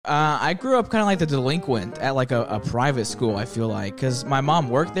I grew up kind of like the delinquent at like a private school, I feel like, because my mom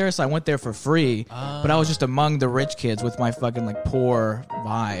worked there, so I went there for free, but I was just among the rich kids with my fucking like poor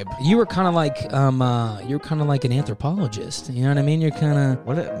vibe. You were kind of like an anthropologist. You know what I mean? You're kind of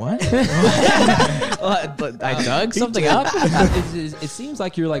What? I dug something up? it seems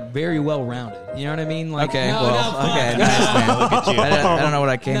like you're like very well rounded. You know what I mean? Like, okay, okay, nice, man. Look at you. I don't know what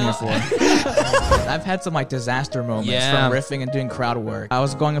I came here for. I've had some like disaster moments from riffing and doing crowd work. I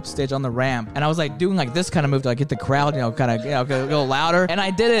was going up stage on the ramp, and I was like doing like this kind of move to like get the crowd, kind of go louder. And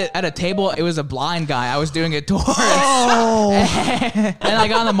I did it at a table. It was a blind guy. I was doing it towards. Oh. And I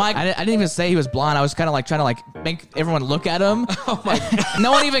got on the mic. I didn't even say he was blind. I was kind of like trying to like make everyone look at him. Oh my God.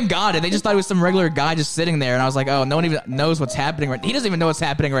 No one even got it. They just thought it was some regular guy just sitting there. And I was like, oh, no one even knows what's happening right. He doesn't even know what's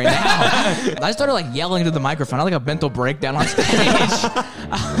happening right now. I started like yelling into the microphone. I had like a mental breakdown on stage.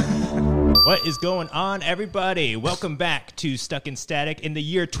 What is going on, everybody? Welcome back to Stuck in Static in the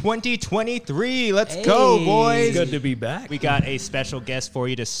year 2023. Let's go, boys. It's good to be back. We got a special guest for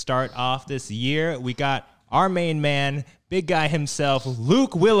you to start off this year. We got our main man, big guy himself,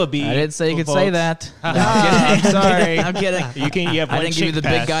 Luke Willoughby. I didn't say you could say that. I'm sorry. I'm kidding. You have one I didn't give you the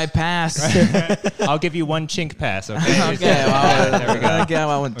big guy pass. I'll give you one chink pass, okay? Okay, well, there we go.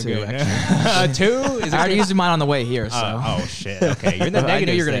 I went two, Okay. actually. Two? I already used mine on the way here, so. Oh, shit. Okay, you're in the I knew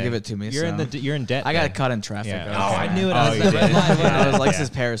negative. you were going to give it to me. You're in debt. I got then. caught in traffic. Yeah, Okay. okay. I knew it. Oh, you did? It was Alexis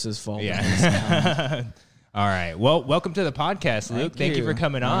Paris's fault. Yeah. All right. Well, welcome to the podcast, Luke. Thank you for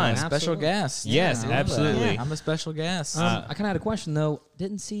coming on. Special guest. Yes, absolutely. I'm a special guest. I kind of had a question though.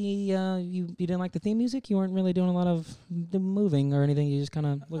 Didn't see you didn't like the theme music. You weren't really doing a lot of the moving or anything. You just kind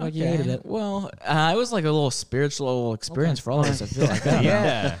of looked like you hated it. Well, it was like a little spiritual experience for all of us, I feel like.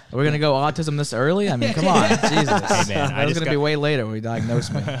 Yeah. Are we going to go autism this early? I mean, come on. Jesus. Hey, man, That was going to be way later when we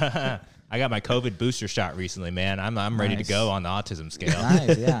diagnosed me. I got my COVID booster shot recently, man. I'm ready to go on the autism scale.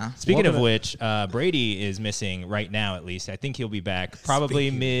 Nice, yeah. Speaking of which, Brady is missing right now, at least. I think he'll be back probably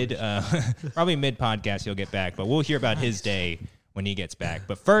mid podcast. He'll get back, but we'll hear about his day when he gets back.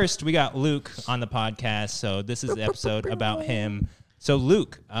 But first, we got Luke on the podcast, so this is the episode about him. So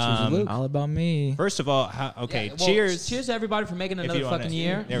Luke, all about me. First of all, cheers. Cheers to everybody for making another fucking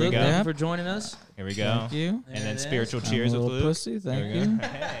year. There we Luke, go. thank you for joining us. Here we go. Thank you. And then spiritual cheers with Luke. Pussy, thank you.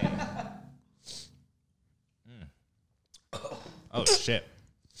 Hey. Oh, shit.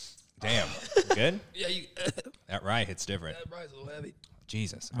 Damn. Good? Yeah, That rye hits different. that rye's a little heavy.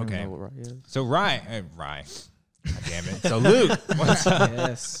 Jesus. I don't Okay. know what rye is. So rye. God damn it. So Luke. What's up?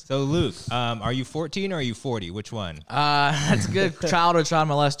 Yes. So Luke, are you 14 or are you 40? Which one? That's a good child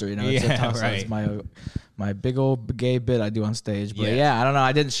molester, you know. It's Yeah, a tough right. It's my big old gay bit I do on stage. But Yeah. yeah, I don't know.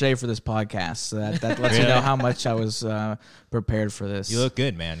 I didn't shave for this podcast, so that lets you Really? know how much I was prepared for this. You look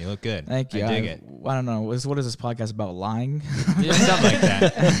good, man. You look good. Thank you. I dig it. I don't know. What is this podcast about? Lying? Something like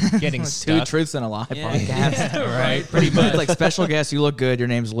that. Getting Two stuck. truths and a lie Yeah. podcast. Right. Pretty It's much. like special guest. You look good. Your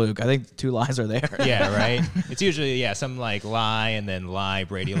name's Luke. I think two lies are there. Yeah, right. It's usually some like lie and then lie.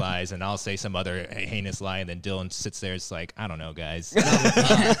 Brady lies, and I'll say some other heinous lie, and then Dylan sits there. It's like, I don't know, guys.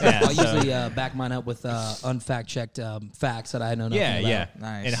 I'll usually back mine up with unfact-checked facts that I know nothing about. Yeah.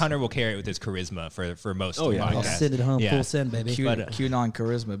 Nice. And Hunter will carry it with his charisma for most of the yeah. podcast. I'll send it home, Yeah. full send, baby. QAnon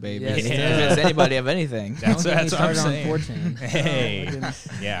charisma, baby. Yes. If it's anybody of anything. That's Don't get me what I'm started on saying. 4chan. Hey,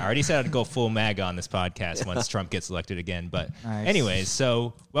 yeah, I already said I'd go full MAGA on this podcast once Trump gets elected again. But Nice. anyways,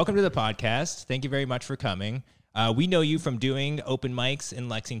 so welcome to the podcast. Thank you very much for coming. We know you from doing open mics in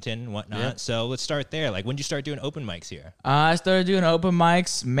Lexington and whatnot. Yeah. So let's start there. Like, when did you start doing open mics here? I started doing open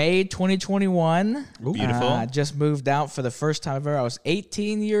mics May 2021. Beautiful. I just moved out for the first time ever. I was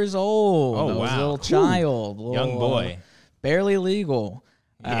 18 years old. Oh, I was wow. a little child. Young boy. Barely legal.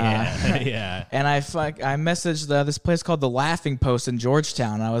 Yeah, yeah. And I messaged this place called The Laughing Post in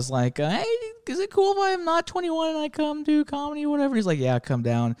Georgetown. I was like, hey, is it cool if I'm not 21 and I come do comedy or whatever? And he's like, yeah, come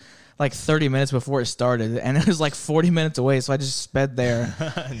down. Like 30 minutes before it started. And it was like 40 minutes away, so I just sped there.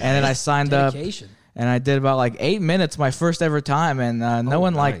 Nice. And then I signed up. And I did about like 8 minutes my first ever time, and no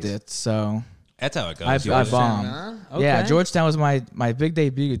one liked it. So That's how it goes. I bombed. Huh? Okay. Yeah, Georgetown was my big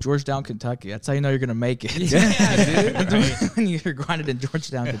debut. Georgetown, Kentucky. That's how you know you're gonna make it. Yeah, dude. When you're grinded in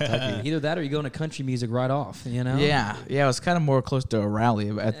Georgetown, Kentucky. Either that or you go into country music right off, you know? Yeah, it was kind of more close to a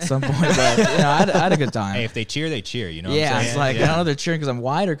rally at some point, but I had a good time. Hey, if they cheer, they cheer. You know Yeah, what I'm it's saying? like, I don't know if they're cheering because I'm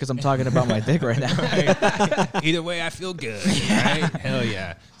white or because I'm talking about my dick right now. Either way, I feel good. Right? Hell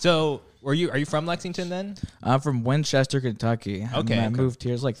yeah. So, are you from Lexington then? I'm from Winchester, Kentucky. Okay, I okay. moved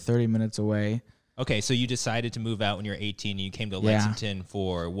here. It's like 30 minutes away. Okay, so you decided to move out when you were 18 and you came to Yeah. Lexington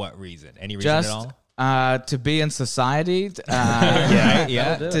for what reason? Any reason at all? To be in society,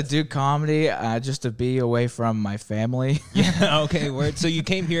 to do comedy, just to be away from my family. Okay, word. So you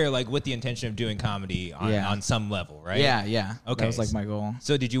came here like with the intention of doing comedy on some level, right? Yeah. Okay, that was like my goal.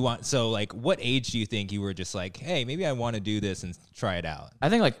 So did you want? So like, what age do you think you were just like, hey, maybe I want to do this and try it out? I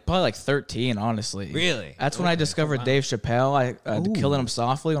think like probably like 13, honestly. Really? That's when I discovered Dave Chappelle. Killing Him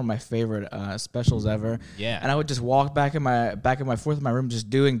Softly, one of my favorite specials ever. Yeah. And I would just walk back in my fourth in my room, just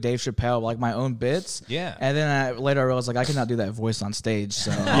doing Dave Chappelle, like my own bits. Yeah. And then later I realized like I cannot do that voice on stage,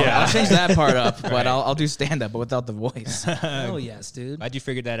 so I'll change that part up. But I'll do stand up, but without the voice. Oh yes, dude. Why'd you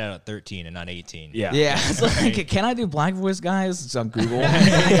figure that out at 13 and not 18? Yeah. It's like, can I do black voice, guys? It's on Google.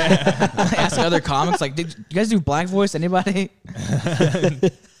 Ask other comics like, did you guys do black voice? Anybody?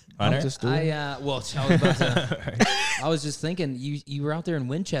 I was just thinking, you were out there in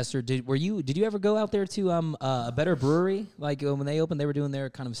Winchester. Did you ever go out there to a Better Brewery? Like when they opened, they were doing their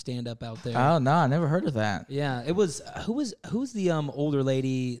kind of stand up out there. Oh no, I never heard of that. Yeah, it was who's the older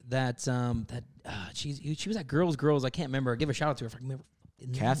lady that she was at Girls. I can't remember. Give a shout out to her if I can remember.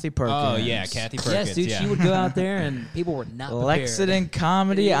 Kathy Perkins. Oh yeah, Kathy Perkins. Yes, dude. She would go out there and people were not prepared. Lexington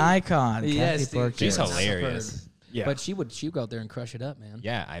comedy icon. Yes, Kathy Perkins. She's hilarious. Yeah. But she would go out there and crush it up, man.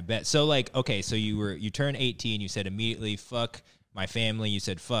 Yeah, I bet. So like, okay, so you turned 18, you said immediately, fuck my family, you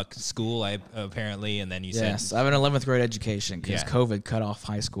said fuck school, apparently, and then you said... Yes, I have an 11th grade education because Yeah. COVID cut off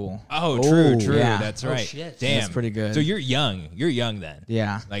high school. Oh, true, yeah. That's right. Shit. Damn. That's pretty good. So you're young then.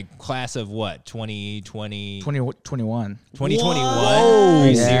 Yeah. Like class of what, 2020? 2021. 2021? Whoa. Are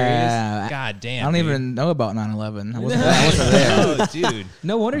you Yeah. serious? God damn, I don't dude. even know about 9/11. I wasn't there. Oh, dude.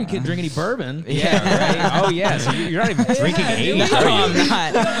 No wonder you couldn't drink any bourbon. Yeah, right? Oh, yeah, so you're not even drinking age, No, are you? I'm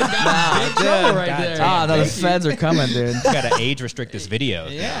not. Big trouble right God there. damn. Oh, no, the feds are coming, dude. You gotta age restrict this video.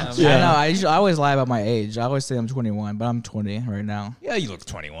 Yeah, I know. I always lie about my age. I always say I'm 21, but I'm 20 right now. Yeah, you look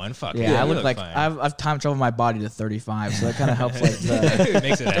 21. Fuck Yeah, you. I You look like fine. I've time traveled my body to 35, so that kind of helps. Like, It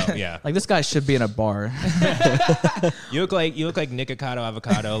makes it out. Yeah. like this guy should be in a bar. You look like Nikocado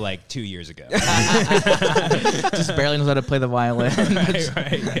Avocado like 2 years ago. Just barely knows how to play the violin.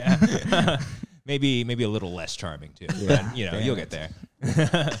 right. Yeah. Maybe a little less charming too. Yeah. But, you'll get there.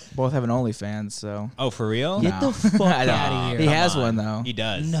 Both have an OnlyFans, so Oh, for real? Get the fuck I know. out of here. He Come has on. one though. He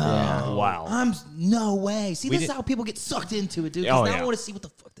does. No. Yeah. Wow. No way. See, We this is did- how people get sucked into it, dude. Oh, Because now yeah. I want to see what the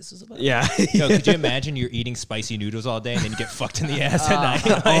fuck this is about. Yeah. Yo, could you imagine you're eating spicy noodles all day and then you get fucked in the ass at night?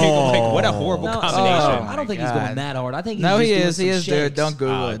 Like, what a horrible No, combination. I don't think he's God. going that hard. I think he's No, just he doing is. some He is, dude. shakes. Don't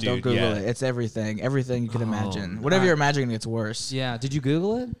Google Oh, it. Don't dude, Google yeah. it. It's everything. Everything you can imagine. Whatever you're imagining, it's worse. Yeah. Did you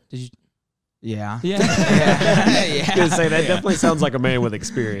Google it? Did you? Yeah. Yeah. I was gonna say that definitely sounds like a man with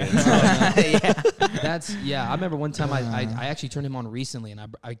experience. That's I remember one time I actually turned him on recently, and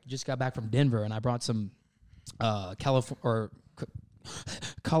I just got back from Denver, and I brought some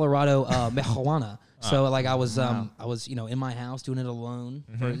Colorado marijuana. So like I was in my house doing it alone.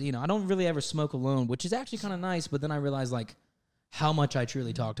 For, I don't really ever smoke alone, which is actually kind of nice. But then I realized like how much I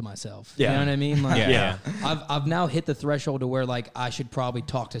truly talk to myself. Yeah. You know what I mean? Like, Yeah. I've now hit the threshold to where like I should probably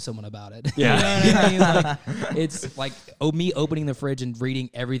talk to someone about it. Yeah. You know what I mean? Like, it's like me opening the fridge and reading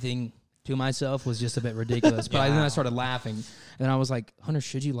everything to myself was just a bit ridiculous. But then I started laughing, and I was like, Hunter,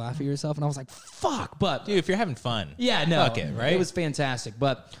 should you laugh at yourself? And I was like, fuck. But Dude, if you're having fun. yeah, no, Fuck it, right? It was fantastic.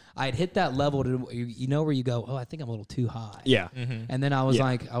 But I had hit that level to where you go, oh, I think I'm a little too high. Yeah. And then I was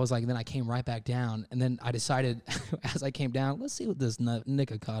like, then I came right back down, and then I decided as I came down, let's see what this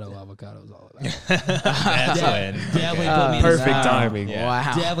Nikocado avocado is all about. That's when. Definitely put me in Perfect this, timing. Yeah. Wow.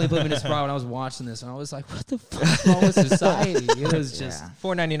 Definitely put me in this spot when I was watching this, and I was like, what the fuck is wrong with society? It was just,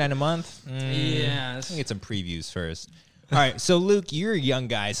 $4.99 a month. yeah. Let's get some previews first. All right, so Luke, you're a young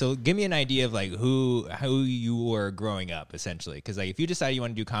guy, so give me an idea of like who you were growing up, essentially. Because like if you decided you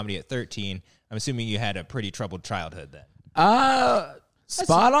want to do comedy at 13, I'm assuming you had a pretty troubled childhood then.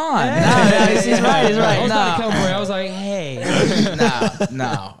 Spot on. No, he's right. He's right. I was No. gonna come for it. I was like, hey.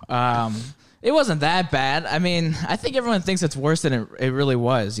 No. It wasn't that bad. I mean, I think everyone thinks it's worse than it really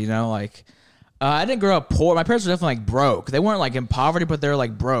was, like I didn't grow up poor. My parents were definitely like broke. They weren't like in poverty, but they were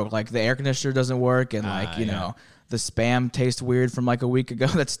like broke. Like the air conditioner doesn't work, and the spam tastes weird from like a week ago.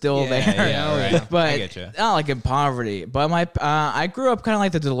 That's still there. Yeah, right. But I get you. not like in poverty. But I grew up kind of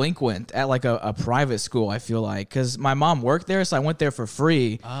like the delinquent at like a private school. I feel like because my mom worked there, so I went there for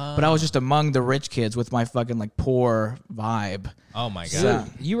free. But I was just among the rich kids with my fucking like poor vibe. Oh my god. So-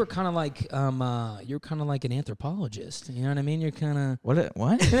 You were kind of like an anthropologist. You know what I mean? You're kind of What?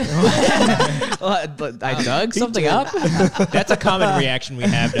 I dug something up. That's a common reaction we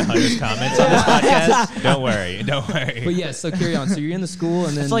have to Hunter's comments on this podcast. Don't worry. But yeah, so carry on. So you're in the school,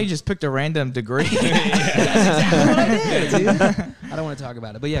 and I then feel like you just picked a random degree. that's exactly what I did, dude. I don't want to talk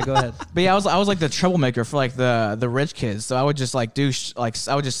about it, but yeah, go ahead. But yeah, I was like the troublemaker for like the rich kids. So I would just like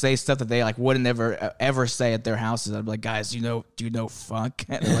I would just say stuff that they like wouldn't ever say at their houses. I'd be like, guys, do you know fuck?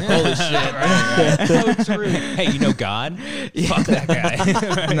 And they're like, holy shit, right? So true. Hey, you know God? Fuck that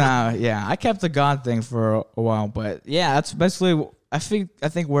guy. No, yeah, I kept the God thing for a while, but yeah, that's basically I think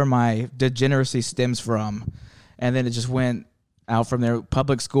where my degeneracy stems from, and then it just went out from there.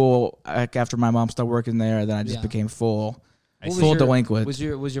 Public school, like after my mom started working there, then I just became full delinquent. Was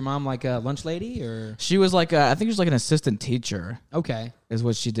your mom like a lunch lady or? She was like I think she was like an assistant teacher. Okay, is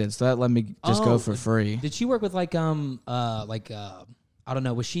what she did. So that let me just go for free. Did she work with I don't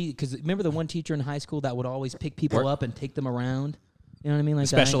know. Was she? Because remember the one teacher in high school that would always pick people up and take them around. You know what I mean? Like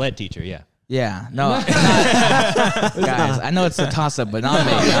special ed teacher, yeah. Yeah, no, guys, I know it's a toss-up, but not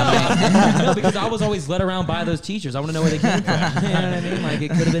me. No, because I was always led around by those teachers. I want to know where they came from. You know what I mean? Like, it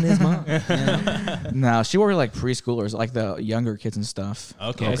could have been his mom. You know? No, she worked with, like, preschoolers, like the younger kids and stuff.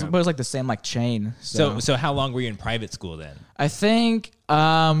 Okay. But it was, like, the same, like, chain. So how long were you in private school then? I think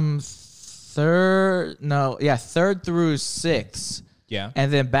third through sixth. Yeah.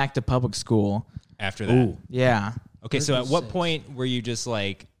 And then back to public school. After that? Ooh. Yeah. Okay, so at what point were you just,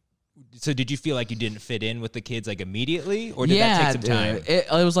 like... So did you feel like you didn't fit in with the kids like immediately, or did that take some time? It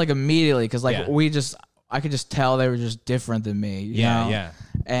was like immediately because like I could just tell they were just different than me. You know? Yeah.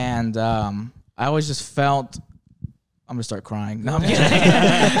 And I always just felt. I'm gonna start crying. No, I'm kidding.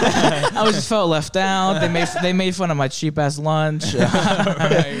 I always just felt left out. They made fun of my cheap ass lunch.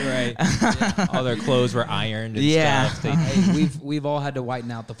 Right. Yeah. All their clothes were ironed. And stuff. We've all had to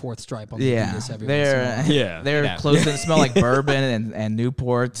whiten out the fourth stripe on the penis every once in a while. Their clothes didn't smell like bourbon and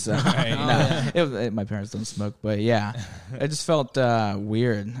Newports. My parents don't smoke, but yeah, it just felt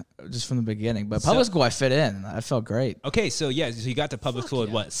weird just from the beginning. But public school, I fit in. I felt great. Okay, so you got to public school at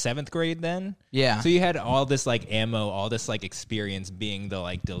what, 7th grade then? Yeah. So you had all this like ammo, all this like experience being the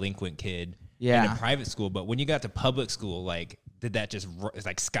like delinquent kid in a private school. But when you got to public school, like, did that just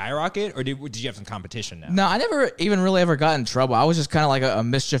like skyrocket, or did you have some competition now? No, I never even really ever got in trouble. I was just kind of like a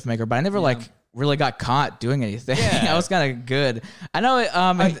mischief maker, but I never like really got caught doing anything. Yeah. I was kind of good. I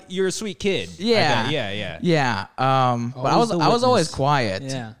know you're a sweet kid. Yeah. Yeah. But I was always quiet.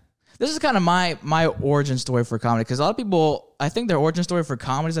 Yeah. This is kind of my origin story for comedy, because a lot of people, I think their origin story for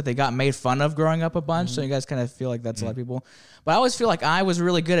comedy is that they got made fun of growing up a bunch. So you guys kind of feel like that's a lot of people. But I always feel like I was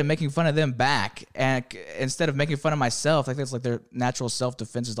really good at making fun of them back, and instead of making fun of myself, I think it's like their natural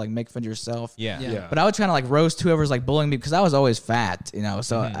self-defense is like make fun of yourself. Yeah. But I would try to like roast whoever's like bullying me, because I was always fat, you know,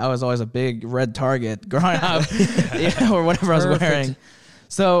 so I was always a big red target growing up, or whatever I was wearing.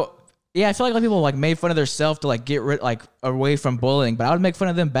 So yeah, I feel like a lot of people like made fun of themselves to like get rid, like away from bullying, but I would make fun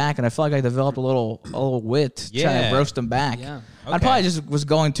of them back, and I feel like I developed a little wit trying to roast them back. Yeah. Okay. I probably just was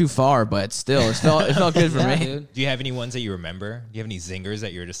going too far, but still, it felt good for me. Dude. Do you have any ones that you remember? Do you have any zingers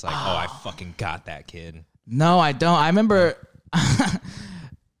that you're just like, oh, I fucking got that kid? No, I don't. I remember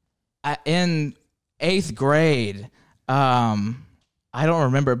in 8th grade, I don't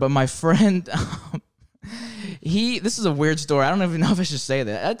remember, but my friend... this is a weird story. I don't even know if I should say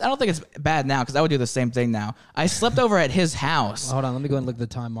that. I don't think it's bad now, because I would do the same thing now. I slept over at his house. Hold on, let me go and look at the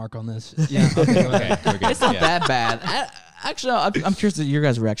time mark on this. Yeah, okay, we're good. It's not that bad. Actually, I'm curious to your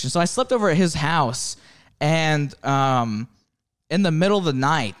guys' reaction. So I slept over at his house, and in the middle of the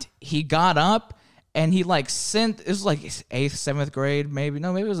night, he got up and he like it was like 8th, 7th grade, maybe.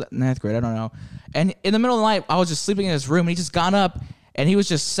 No, maybe it was 9th grade. I don't know. And in the middle of the night, I was just sleeping in his room, and he just got up. And he was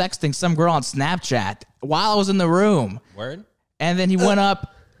just sexting some girl on Snapchat while I was in the room. Word? And then he went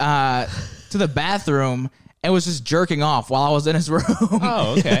up to the bathroom and was just jerking off while I was in his room.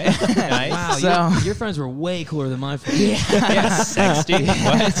 Oh, okay. Nice. Wow, your friends were way cooler than my friends. Yeah, sexting.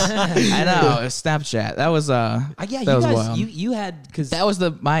 What? I know. It was Snapchat. That was you had, because that was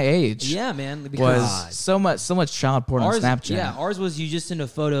my age. Yeah, man. Was so much child porn on Snapchat. Yeah, ours was you just send a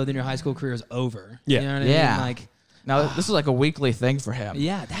photo, then your high school career is over. Yeah. You know what I mean? Like, now, this was like a weekly thing for him.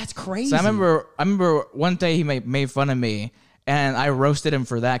 Yeah, that's crazy. So I remember one day he made fun of me, and I roasted him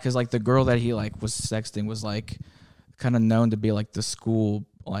for that, because like the girl that he like was sexting was like kind of known to be like the school,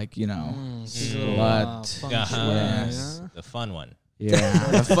 like, you know, slut. The fun one. Yeah,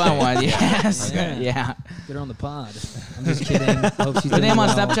 the fun one. Yes. Yeah. Get her on the pod. I'm just kidding. Hope she's the name on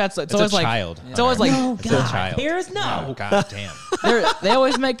well. Snapchat. It's always like child. It's always like no, it's a child. Here's no. Oh, God damn. They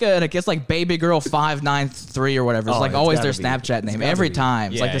always make it's like baby girl 593 or whatever. It's like always their Snapchat name every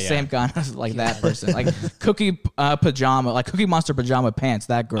time. It's like the same kind of like that person. Like Cookie Pajama, like Cookie Monster Pajama Pants.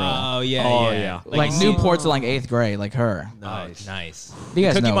 That girl. Oh yeah. Like Newport's in like 8th grade, like her. Nice. You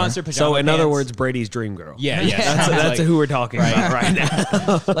guys Cookie know Monster her. Pajama. So in Pants. other words, Brady's dream girl. Yeah. That's who we're talking about right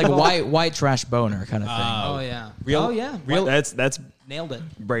now. Like white trash boner kind of thing. Oh yeah. Real. That's Nailed it.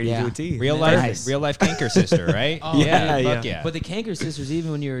 Brady to a T. Real Nice. life Canker sister, right? Yeah. But the Canker Sisters,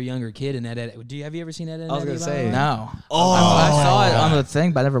 even when you were a younger kid, and have you ever seen Ed, Ed and I was Eddie? gonna say. No. Oh. I saw it on the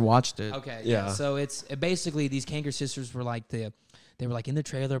thing, but I never watched it. Okay. Yeah. So it's basically these Canker Sisters were like they were like in the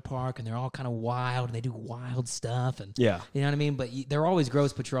trailer park, and they're all kind of wild, and they do wild stuff, and Yeah. you know what I mean. But they're always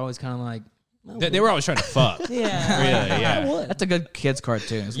gross, but you're always kind of like, They were always trying to fuck. yeah, Really, yeah. That's a good kids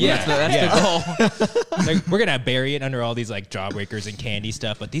cartoon. Yeah, That's the goal. Like, we're gonna bury it under all these like jawbreakers and candy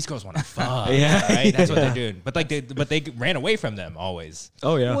stuff, but these girls want to fuck. Yeah. Right. That's what they're doing. But they ran away from them always.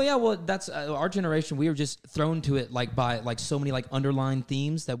 Oh yeah. Well, yeah. Well, that's our generation. We were just thrown to it like by like so many like underlying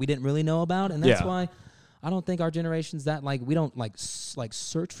themes that we didn't really know about, and that's why I don't think our generation's that like we don't like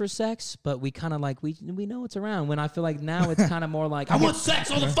search for sex, but we kind of like we know it's around. When I feel like now it's kind of more like I want sex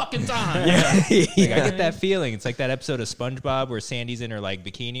all the fucking time. Like, I get that feeling. It's like that episode of SpongeBob where Sandy's in her like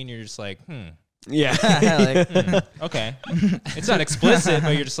bikini, and you're just like, Yeah. okay. It's not explicit,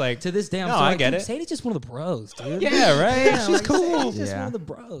 but you're just like, To this day, I'm no, still I like, get dude, it. Sadie's just one of the bros, dude. Yeah, right. She's like, cool. Sadie's just Yeah. one of the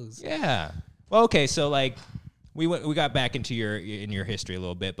bros. Yeah. Well, okay. So like, we got back into your history a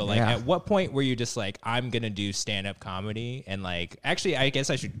little bit, but like, at what point were you just like, I'm gonna do stand up comedy? And like, actually, I guess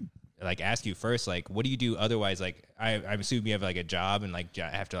I should like ask you first, like, what do you do otherwise? Like, I'm assuming you have like a job and like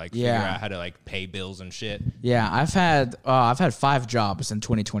have to like figure out how to like pay bills and shit. Yeah, I've had 5 jobs in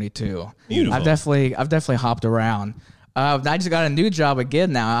 2022. Beautiful. I've definitely hopped around. I just got a new job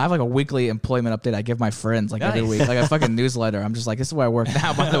again now. I have like a weekly employment update I give my friends like every week, like a fucking newsletter. I'm just like, this is where I work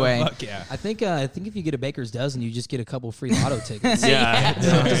now, by the way. Fuck yeah. I think if you get a baker's dozen, you just get a couple free lotto tickets.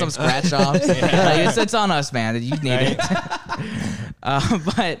 Just some scratch offs. Like, it's on us, man. You need it.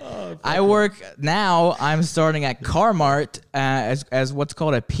 But I work now. I'm starting at Carmart as what's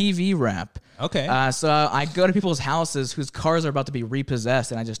called a PV rep. Okay. So I go to people's houses whose cars are about to be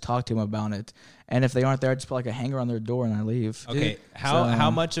repossessed, and I just talk to them about it. And if they aren't there, I just put like a hanger on their door and I leave. Okay. How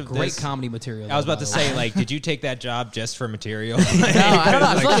much of Great this? comedy material. I was though, about to by the say, way. like, did you take that job just for material? No, I don't know.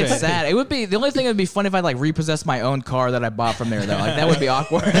 I feel like shit. it's sad. It would be the only thing that would be fun if I like repossessed my own car that I bought from there though. Like that would be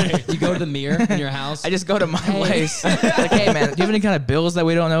awkward. You go to the mirror in your house. I just go to my place. Like, hey man, do you have any kind of bills that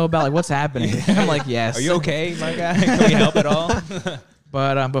we don't know about? Like what's happening? I'm like, yes. Are you okay, my guy? Can we help at all?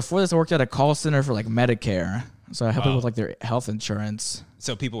 But before this, I worked at a call center for like Medicare. So I helped people with like their health insurance.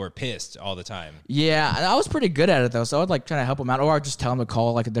 So people were pissed all the time. Yeah, and I was pretty good at it though. So I would like try to help them out, or I'd just tell them to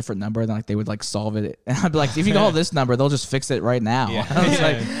call like a different number, and then like they would like solve it. And I'd be like, if you call this number, they'll just fix it right now. Yeah.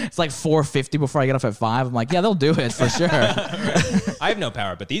 It's like 4:50 before I get off at 5. I'm like, yeah, they'll do it for sure. I have no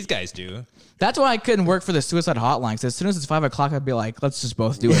power, but these guys do. That's why I couldn't work for the suicide hotline. Because as soon as it's 5 o'clock, I'd be like, let's just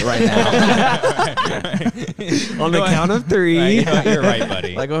both do it right now. On the count of 3. You're right,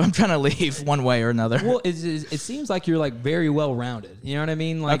 buddy. Like I'm trying to leave one way or another. Well, it seems like you're like very well rounded. You know what I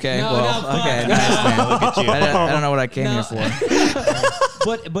mean? Like, Okay, no, well, no, fuck. okay, nice, man. Look at you. I don't know what I came here for.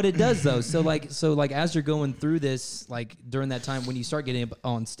 But it does though. So like as you're going through this, like during that time when you start getting up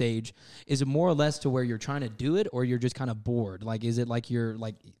on stage, is it more or less to where you're trying to do it, or you're just kind of bored? Like, is it like you're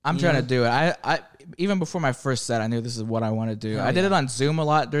like I'm trying to do it. I even before my first set, I knew this is what I want to do. I did it on Zoom a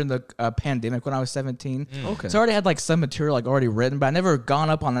lot during the pandemic when I was 17. Okay. So I already had like some material like already written, but I never gone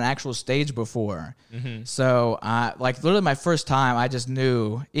up on an actual stage before. So like literally my first time, I just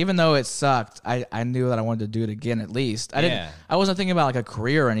knew, even though it sucked, I knew that I wanted to do it again at least. I wasn't thinking about like a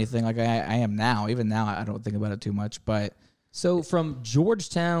career or anything like I am now. Even now, I don't think about it too much, but. So from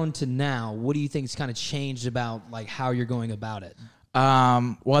Georgetown to now, what do you think's kind of changed about like how you're going about it?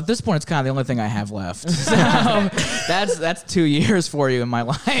 Well, at this point, it's kind of the only thing I have left. So that's 2 years for you in my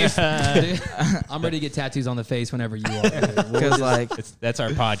life. I'm ready to get tattoos on the face whenever you are. Because like, That's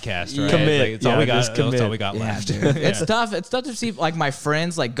our podcast, right? Commit. Like, it's all we Yeah, got. just commit. That's all we got yeah, left. dude, it's tough. It's tough to see like my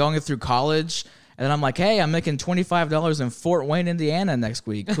friends like going through college. And then I'm like, hey, I'm making $25 in Fort Wayne, Indiana next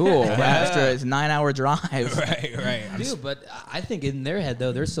week. Cool. After it's a 9-hour drive. Right. Dude, but I think in their head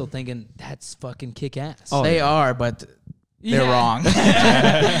though, they're still thinking that's fucking kick ass. They are, but they're wrong.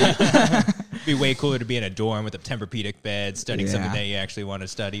 It'd be way cooler to be in a dorm with a Tempur-Pedic bed, studying something that you actually want to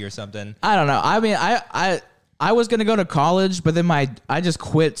study or something. I don't know. I mean, I was gonna go to college, but then I just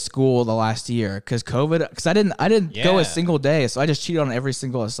quit school the last year because COVID. Because I didn't go a single day, so I just cheated on every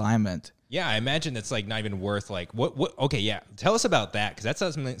single assignment. Yeah, I imagine it's like not even worth like what. Okay, yeah, tell us about that because that's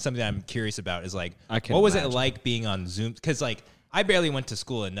something I'm curious about. Is like, I can what was it imagine. like being on Zoom? Because like I barely went to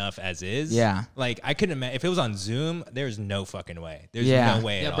school enough as is. Yeah. Like, I couldn't imagine. If it was on Zoom, there's no fucking way. There's Yeah. no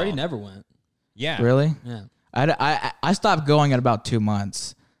way Yeah, at Brady all. never went. Yeah. Really? Yeah. I stopped going at about 2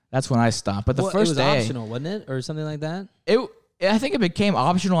 months. That's when I stopped. But the Well, first it was day, optional, wasn't it, or something like that? I think it became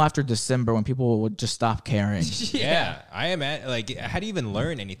optional after December when people would just stop caring. Yeah. I am at, like, how do you even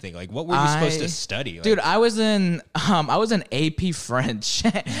learn anything? Like, what were you supposed to study? Like, Dude, I was in AP French,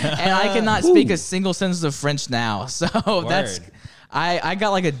 and I cannot speak a single sentence of French now. So that's. I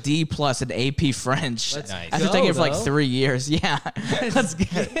got like a D+ in AP French Nice. after taking it for like 3 years. Yeah, that's good.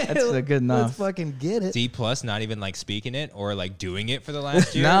 That's good enough. Let's fucking get it. D+, not even like speaking it or like doing it for the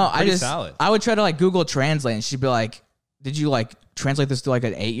last year? No, Pretty solid. I would try to like Google Translate, and she'd be like, "Did you like translate this to like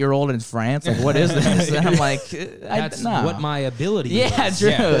an 8-year-old in France? Like, what is this?" And I'm like, That's no. what my ability Yeah, is. true.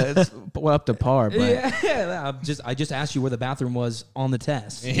 Yeah. It's well up to par, but Yeah, I just asked you where the bathroom was on the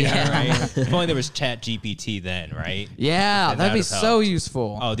test. Yeah, right. If only there was Chat GPT then, right? yeah, And that'd be would've so helped.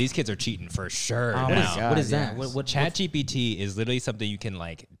 useful. Oh, these kids are cheating for sure Oh my now. God. What is that? yes. What Chat GPT is literally something you can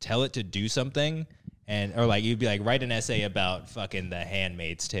like tell it to do something, and or like you'd be like write an essay about fucking The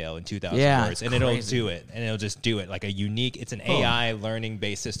Handmaid's Tale in 2,000 Yeah, words, it's and it'll crazy. do it, and it'll just do it like a unique. It's an AI learning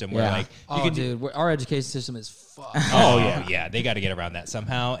based system where Yeah. like you Oh, can dude, our education system is fucked. Oh yeah, they got to get around that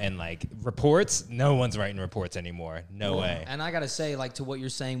somehow. And like reports, no one's writing reports anymore. No way. And I gotta say, like to what you're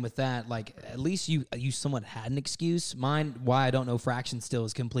saying with that, like at least you somewhat had an excuse. Mine, why I don't know fractions still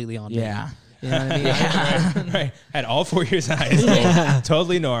is completely on me. Yeah. You know what I mean? Right. Had all 4 years of high school.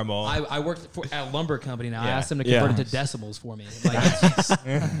 Totally normal. I worked at a lumber company now. I Yeah. asked them to Yeah. convert it to decimals for me. Like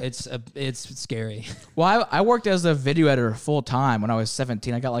it's scary. Well, I worked as a video editor full time when I was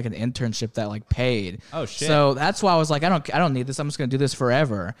 17. I got like an internship that like paid. Oh, shit. So that's why I was like, I don't need this. I'm just gonna do this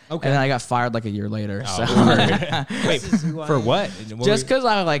forever. Okay. And then I got fired like a year later. So Wait, for what? just because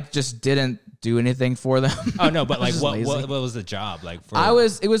I like just didn't do anything for them. Oh no, but like just what lazy. was the job like? For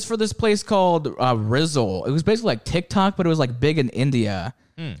It was for this place called Rizzle. It was basically like TikTok, but it was like big in India.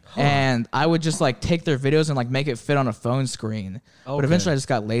 And I would just like take their videos and like make it fit on a phone screen. But eventually I just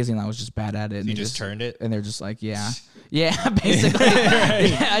got lazy and I was just bad at it. And you they just turned it? And they're just like, yeah, basically.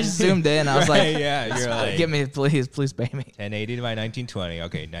 Yeah, I just zoomed in. I was like, yeah, you're like give me, please pay me. 1080 by 1920.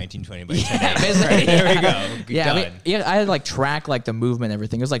 Okay, 1920 by 1080. Basically, There we go. Yeah, Done. I had like track like the movement and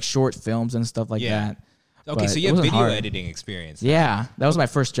everything. It was like short films and stuff like Yeah. that. Okay, But so you it have wasn't video hard. editing experience. Yeah, that was my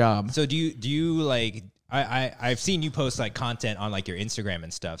first job. So do you like? I've seen you post like content on like your Instagram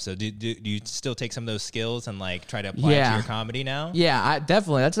and stuff. So do you still take some of those skills and like try to apply it to Yeah. your comedy now? Yeah,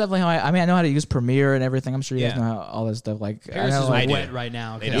 definitely. That's definitely how I mean, I know how to use Premiere and everything. I'm sure you guys Yeah. know how all this stuff. Like, Paris I know, is like, do. wet right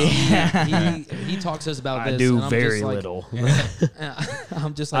now. They 'cause don't. he talks to us about this. I do and I'm very just like, little.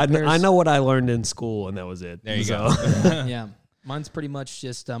 I'm just like I know what I learned in school, and that was it. There you So- go. Yeah, mine's pretty much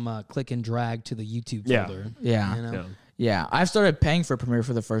just click and drag to the YouTube Yeah. folder. Yeah. You know? Yeah. Yeah, I've started paying for Premiere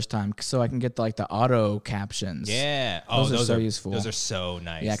for the first time so I can get the auto captions. Yeah. Oh, Those are so useful. Those are so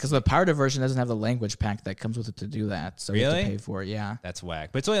nice. Yeah, because the pirated version doesn't have the language pack that comes with it to do that. So you have Really? to pay for it. Yeah. That's whack.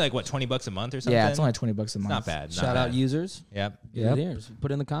 But it's only like what, $20 a month or something? Yeah, it's only $20 a month. not bad. Shout out you. users. Yep. Get it here. Put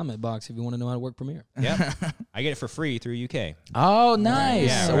it in the comment box if you want to know how to work Premiere. Yep. I get it for free through UK. Oh, nice.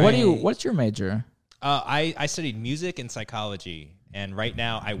 Yeah, So right. what's your major? I studied music and psychology, and right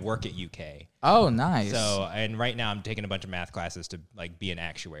now I work at UK. Oh, nice. So, and right now I'm taking a bunch of math classes to like be an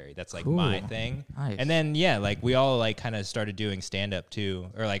actuary. That's like Cool. my thing. Nice. And then yeah, like we all like kind of started doing stand up too,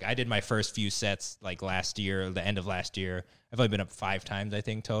 or like I did my first few sets like last year, the end of last year. I've only been up 5 times I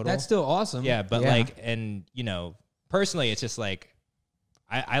think total. That's still awesome. yeah, but Yeah. like, and you know, personally, it's just like.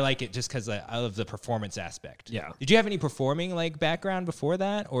 I like it just because of the performance aspect. Yeah. Did you have any performing like background before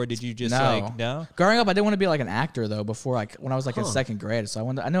that, or did you just like no? Growing up, I didn't want to be like an actor though. Before like when I was like in second grade, so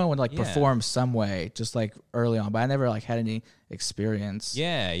I know I wanted to like Yeah. perform some way, just like early on. But I never like had any experience.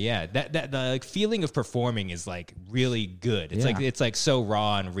 Yeah, yeah. That the like feeling of performing is like really good. It's Yeah. like it's like so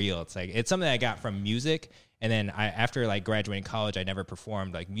raw and real. It's like it's something I got from music. And then after like graduating college, I never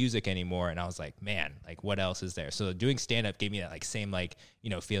performed like music anymore. And I was like, man, like what else is there? So doing stand up gave me that like same like,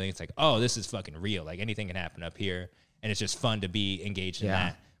 you know, feeling. It's like, oh, this is fucking real. Like anything can happen up here. And it's just fun to be engaged in Yeah.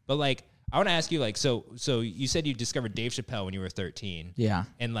 that. But like, I want to ask you, like, so you said you discovered Dave Chappelle when you were 13. Yeah.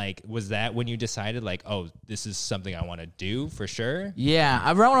 And like, was that when you decided like, oh, this is something I want to do for sure? Yeah,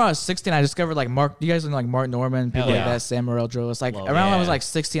 around when I was 16, I discovered like Mark. You guys know like Mark Norman, people Hell like yeah. that, Sam Morrell, Joe. It's like Love around when I was yeah. like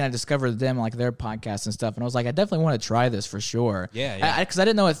 16, I discovered them, like their podcasts and stuff, and I was like, I definitely want to try this for sure. Yeah, yeah. Because I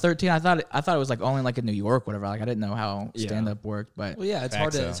didn't know at 13, I thought it was like only like in New York, whatever. Like I didn't know how stand up worked, but Well, yeah, it's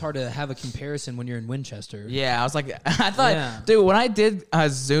Fact so. it's hard to have a comparison when you're in Winchester. yeah, I was like, I thought, Yeah. dude, when I did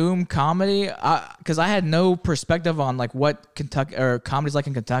Zoom comedy. comedy because I had no perspective on like what Kentucky or comedy's like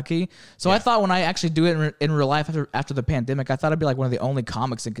in Kentucky. So I thought when I actually do it in real life after the pandemic, I thought I'd be like one of the only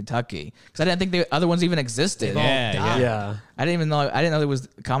comics in Kentucky because I didn't think the other ones even existed. Yeah. I didn't know there was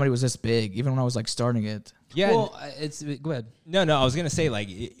comedy was this big even when I was like starting it. Yeah. Well, go ahead. No, I was gonna say like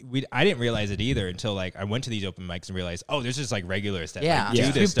I didn't realize it either until like I went to these open mics and realized there's just like regulars that like,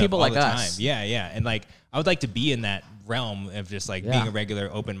 do this stuff people all like the us. time. Yeah, and like I would like to be in that realm of just like being a regular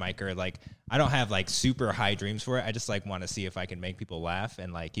open micer. Like I don't have like super high dreams for it. I just like want to see if I can make people laugh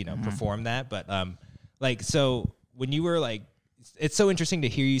and like perform that. But like so when you were like. It's so interesting to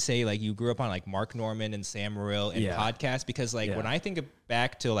hear you say like you grew up on like Mark Norman and Sam Morril and podcasts because like when I think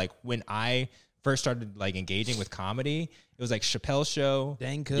back to like when I first started like engaging with comedy, it was like Chappelle's Show,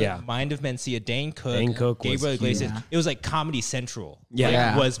 Dane Cook, Mind of Mencia, Dane Cook, Gabriel Iglesias. It was like Comedy Central.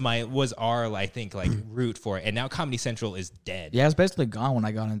 Was our I think like route for it, and now Comedy Central is dead. Yeah, it was basically gone when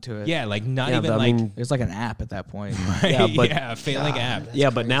I got into it. Yeah, like not even like it was like an app at that point. Right? Failing app.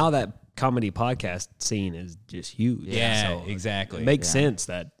 Yeah, but now that comedy podcast scene is just huge. Yeah, so exactly. It makes sense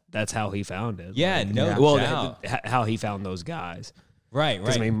that that's how he found it. Yeah, how he found those guys. Right.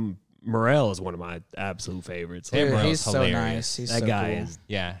 I mean, Morrell is one of my absolute favorites. Dude, he's hilarious. so nice. He's that so guy cool. is.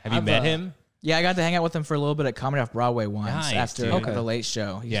 Yeah. Have you met him? Yeah, I got to hang out with him for a little bit at Comedy Off Broadway once after the Late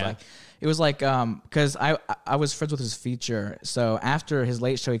Show. It was like because I was friends with his feature, so after his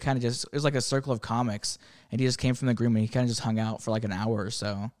Late Show, he kind of just it was like a circle of comics, and he just came from the green and he kind of just hung out for like an hour or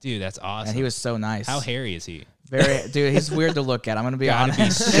so. Dude, that's awesome. And he was so nice. How hairy is he? Dude, he's weird to look at. I'm gonna be honest.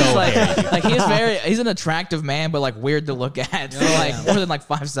 Be so hairy. He's an attractive man, but like weird to look at for like more than like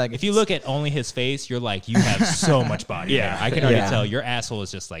 5 seconds. If you look at only his face, you're like, you have so much body hair. I can already tell your asshole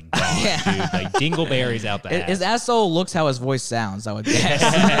is just like gone, dude. Like dingleberries out the ass. His asshole looks how his voice sounds, I would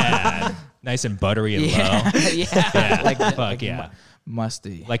guess. Nice and buttery and low. Like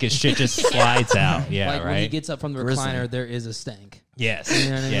musty. Like his shit just slides out. Yeah, like right. when he gets up from the recliner, there is a stank. Yes. You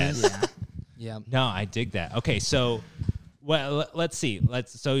know what I mean? Yes. Yeah. No, I dig that. Okay, so let's see.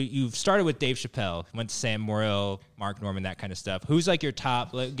 So you've started with Dave Chappelle, went to Sam Morril, Mark Norman, that kind of stuff. Who's like your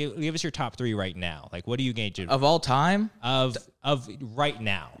top? Give us your top 3 right now. Like, what do you engage in? Of all time? Of right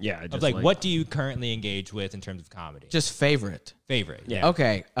now. Yeah. Of like what do you currently engage with in terms of comedy? Just favorite. Yeah.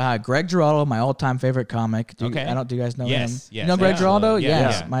 Okay. Greg Giraldo, my all-time favorite comic. Do you guys know him? Yes. You know Greg Giraldo?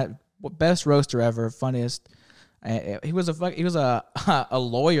 Yes. Yeah. My best roaster ever, funniest. He was a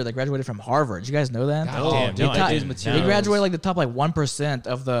lawyer that graduated from Harvard. Did you guys know that? He graduated like the top like 1%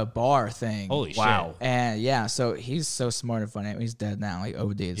 of the bar thing. Holy shit! And so he's so smart and funny. He's dead now. He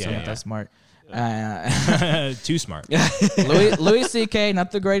OD'd. So not that smart. Too smart. Louis C.K.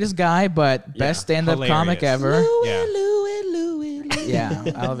 not the greatest guy, but best stand-up comic ever. Louis. Yeah,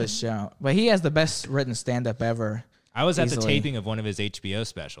 I love his show. But he has the best written stand-up ever. I was at the taping of one of his HBO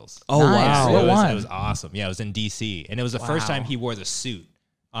specials. Oh, nice. Wow. It was awesome. Yeah, it was in D.C. And it was the first time he wore the suit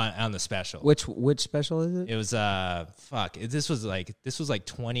on the special. Which special is it? It was, This was like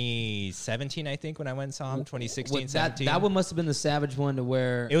 2017, I think, when I went and saw him. 2016, 17. That one must have been the Savage one to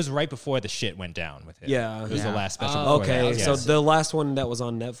where... It was right before the shit went down with him. Yeah. It was the last special. Okay, so the last one that was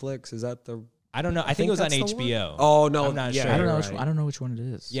on Netflix, is that the... I don't know. I think it was on HBO. Oh no, I'm not sure. I don't know which one it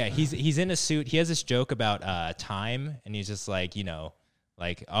is. Yeah, he's in a suit. He has this joke about time, and he's just like,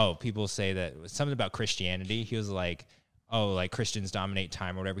 people say that something about Christianity. He was like, like Christians dominate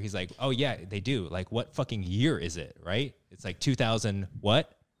time or whatever. He's like, oh yeah, they do. Like, what fucking year is it? Right? It's like 2000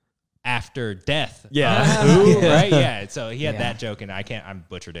 after death. Yeah. Right? Yeah. So he had that joke, and I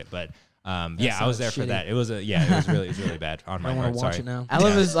butchered it, but. I was there for that. It was really bad on my I part. want to watch it now. I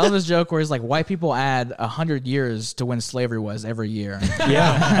love his joke where he's like, white people add 100 years to when slavery was every year.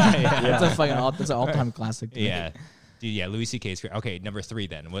 That's an all-time classic. Yeah. Dude, yeah, Louis C.K.'s great. Okay, number 3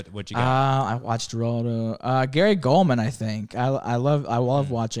 then. What you got? I watched Geraldo. Gary Goldman, I think. I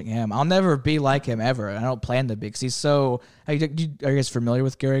love watching him. I'll never be like him ever. I don't plan to be because he's so... Are you guys familiar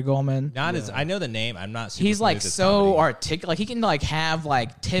with Gary Goldman? Not as... I know the name. I'm not super He's like so articulate. Like he can like have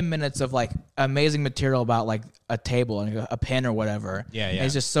like 10 minutes of like amazing material about like a table and a pen or whatever. Yeah. And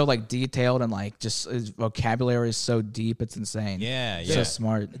he's just so like detailed and like just his vocabulary is so deep. It's insane. Yeah. So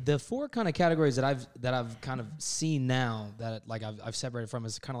smart. The 4 kind of categories that I've kind of seen now that like I've separated from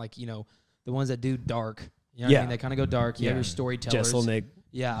is kind of like the ones that do dark. You know what I mean? They kind of go dark. You have your storytellers. Jesselnick.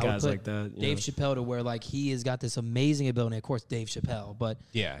 Yeah, guys like that. Dave Chappelle to where like he has got this amazing ability. Of course, Dave Chappelle, but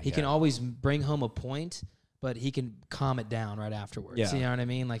he can always bring home a point, but he can calm it down right afterwards. Yeah. You know what I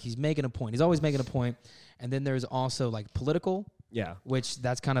mean? Like he's making a point. He's always making a point. And then there's also like political Yeah. which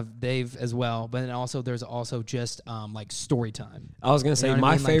that's kind of Dave as well. But then also there's also just like story time. I was gonna say know what I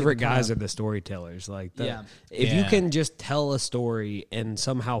my mean? Like, favorite the kinda- guys are the storytellers. Like, Yeah. if you can just tell a story and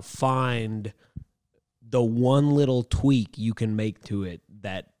somehow find the one little tweak you can make to it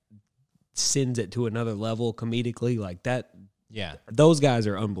that sends it to another level comedically, like that. Yeah. Those guys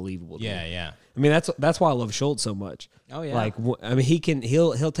are unbelievable. To me. Yeah. I mean, that's why I love Schultz so much. Oh yeah. Like, I mean,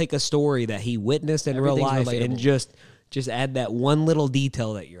 he'll take a story that he witnessed in real Everything's life and relatable. just add that one little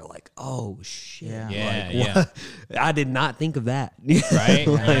detail that you're like, oh shit, Yeah. what? I did not think of that. Right?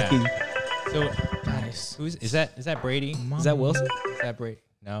 Like, Yeah. So Nice. is that Brady? Is that Wilson? Is that Brady?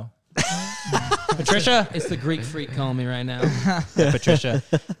 No. Patricia, it's the Greek freak calling me right now. Patricia,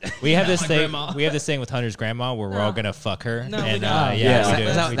 we have this my thing. grandma. We have this thing with Hunter's grandma where we're all gonna fuck her. No, we and, don't. yeah, we do.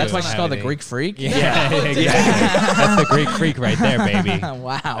 We That's do why she's have called a the thing. Greek freak. Yeah, exactly. That's the Greek freak right there, baby.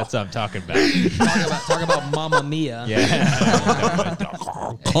 Wow. That's what I'm talking about. talk about Mamma Mia. Yeah.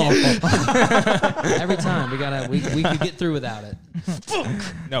 Every time we could get through without it.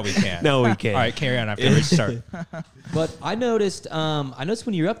 No, we can't. No, we can't. All right, carry on after we start. But I noticed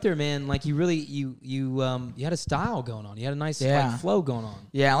when you were up there, man, like you really you had a style going on. You had a nice like, flow going on.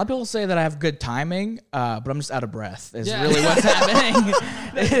 Yeah, a lot of people say that I have good timing, but I'm just out of breath. Is Yeah. really what's happening.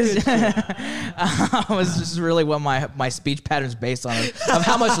 It's just really what my speech pattern's based on of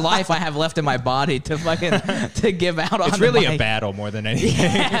how much life I have left in my body to give out on. It's really the a mic. battle more than anything.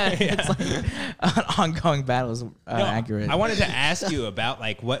 Yeah, it's like an ongoing battle is accurate. I wanted to ask you about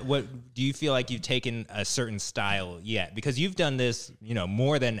like what do you feel like you've taken a certain style yet? Because you've done this,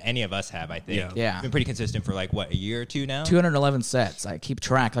 more than any of us have, I think. Yeah. You've been pretty consistent for like what, a year or two now? 211 sets. I keep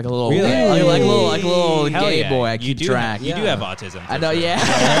track like a little, Really? like a little Hell gay yeah. boy. I You keep do track. You do have autism. I know, for sure. yeah.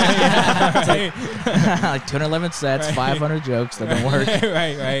 Right. Like 211 sets, 500 jokes that don't work.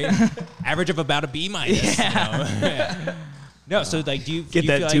 right. Average of about a B minus. Yeah. No, so like, do you Get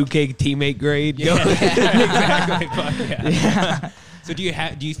do you that feel 2K teammate grade. Yeah, Go. exactly. Fuck yeah. So do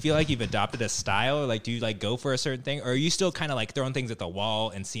you feel like you've adopted a style, or like do you like go for a certain thing, or are you still kind of like throwing things at the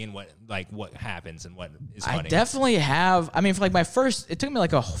wall and seeing what happens and what is funny? I definitely have. I mean, for like it took me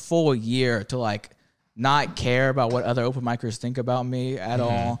like a full year to like not care about what other open micers think about me at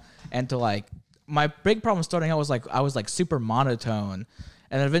all, and to like my big problem starting out was like I was like super monotone,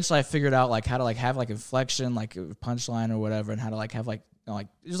 and then eventually I figured out like how to like have like inflection, like punchline or whatever, and how to like have like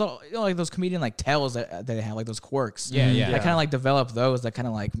there's all, like those comedian like tells that they have, like those quirks. Yeah. I kind of like develop those that kind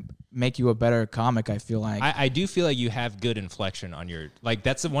of like make you a better comic. I feel like I do feel like you have good inflection on your, like,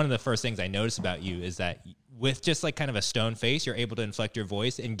 that's one of the first things I noticed about you is that with just like kind of a stone face, you're able to inflect your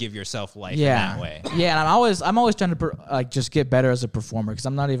voice and give yourself life in that way. Yeah, and I'm always trying to like just get better as a performer because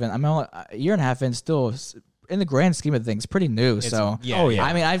I'm only a year and a half in, still in the grand scheme of things pretty new. So yeah.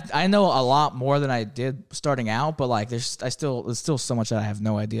 I mean I know a lot more than I did starting out, but like there's still so much that I have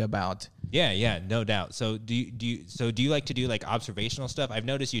no idea about. Yeah, no doubt. So do you like to do like observational stuff? I've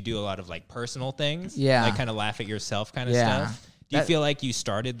noticed you do a lot of like personal things. Yeah. Like kind of laugh at yourself kind of Yeah. stuff. Do you feel like you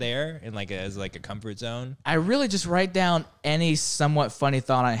started there in like as like a comfort zone? I really just write down any somewhat funny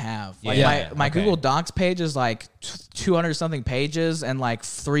thought I have. Like Yeah. my Okay. Google Docs page is like 200 something pages, and like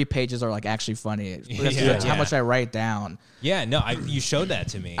 3 pages are like actually funny. That's how much I write down. Yeah, no, you showed that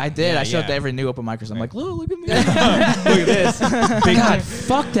to me. I did. Yeah, I showed yeah. to every new open micers. I'm like, look at me. Look at this. God,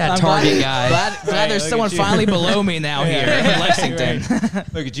 fuck that Target guy. Glad there's look someone at you. finally below me now here in Lexington.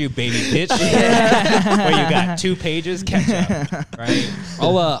 Look at you, baby bitch. Well, you got 2 pages, catch up, right?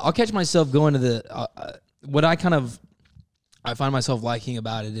 I'll catch myself going to the what I find myself liking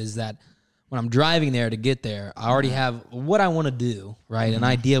about it is that when I'm driving there to get there, I already have what I want to do, right? An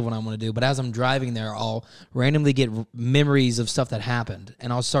idea of what I want to do. But as I'm driving there, I'll randomly get memories of stuff that happened,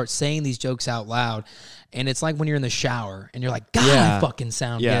 and I'll start saying these jokes out loud. And it's like when you're in the shower and you're like, God, I fucking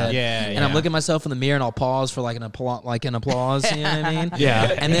sound good. And I'm looking at myself in the mirror and I'll pause for like an applause, you know what I mean?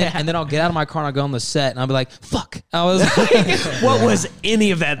 Yeah. And then I'll get out of my car and I'll go on the set and I'll be like, fuck. I was like, What was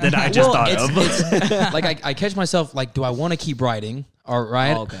any of that I just thought of? it's like I catch myself like, do I want to keep writing? All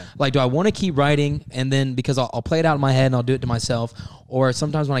right. Oh, okay. Like, do I want to keep writing? And then because I'll play it out in my head and I'll do it to myself. Or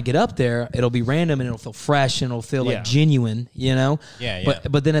sometimes when I get up there, it'll be random and it'll feel fresh and it'll feel like genuine, you know? Yeah.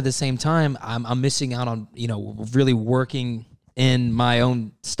 But then at the same time, I'm missing out on, really working in my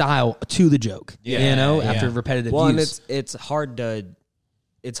own style to the joke, after repetitive Well, use. and it's hard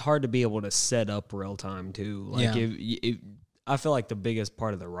to be able to set up real time too. Like I feel like the biggest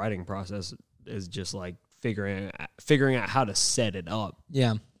part of the writing process is just like figuring out how to set it up.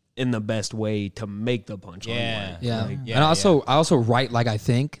 Yeah. In the best way to make the punchline. Yeah. Yeah. Like, And I also write like I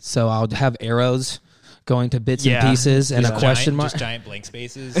think, so I'll have arrows going to bits and pieces and a question mark. Just giant blank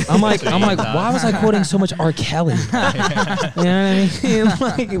spaces. I'm like, why was I quoting so much R. Kelly? You know what I mean?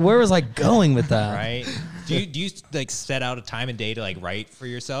 Like, where was I going with that? Right. Do you like set out a time and day to like write for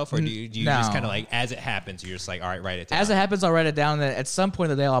yourself, or do you just kind of like as it happens, you're just like, all right, write it down? As it happens, I'll write it down. And then at some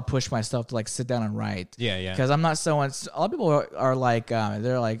point in the day, I'll push myself to like sit down and write. Yeah. Because I'm not so. A lot of people are like,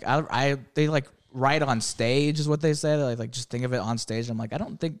 they're like, they like write on stage is what they say. They like just think of it on stage. I'm like, I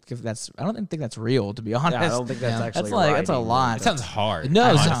don't think that's real, to be honest. Yeah, I don't think that's actually that's a lot. It sounds hard. No,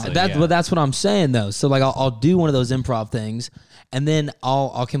 honestly, that's what I'm saying though. So like I'll do one of those improv things, and then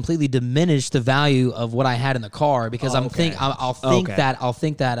I'll completely diminish the value of what I had in the car because I'll think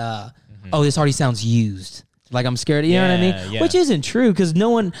that oh, this already sounds used. Like I'm scared. You know what I mean? Yeah. Which isn't true because no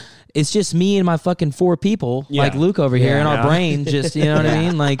one. It's just me and my fucking 4 people, like Luke over here, and our brain just, you know what I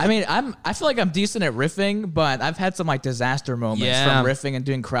mean? Like, I mean, I feel like I'm decent at riffing, but I've had some like disaster moments from riffing and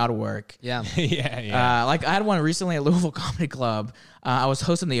doing crowd work. Yeah. Like I had one recently at Louisville Comedy Club. I was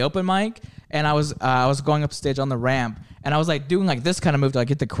hosting the open mic, and I was going up stage on the ramp, and I was like doing like this kind of move to like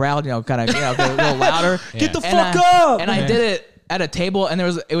get the crowd, kind of get a little louder. Get the fuck up! And I did it at a table, and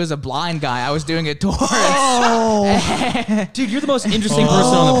it was a blind guy I was doing it towards. Dude, you're the most interesting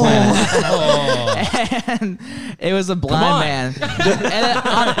person on the planet. And it was a blind man.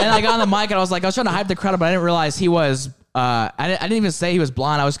 And I got on the mic, and I was trying to hype the crowd, but I didn't realize he was. I didn't even say he was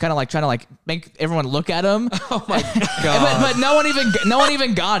blind. I was kind of like trying to like make everyone look at him. Oh my god! but no one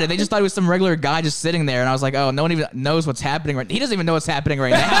even got it. They just thought it was some regular guy just sitting there, and I was like, oh, no one even knows what's happening right. He doesn't even know what's happening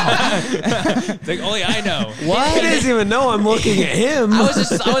right now. It's like only I know. What? He doesn't even know I'm looking at him.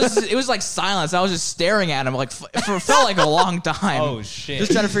 It was like silence. I was just staring at him like for felt like a long time. Oh shit!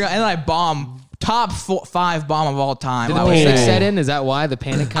 Just trying to figure out, and then I bombed. Top 5 bomb of all time. Did the panic set in? Is that why the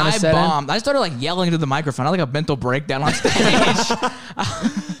panic kind of set bombed. I started like yelling into the microphone. I had like a mental breakdown on stage.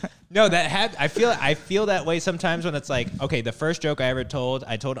 No, I feel that way sometimes when it's like, okay, the first joke I ever told,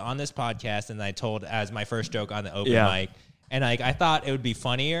 I told on this podcast, and I told as my first joke on the open mic, and like I thought it would be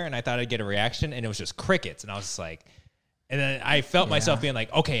funnier, and I thought I'd get a reaction, and it was just crickets, and I was just like. And then I felt myself being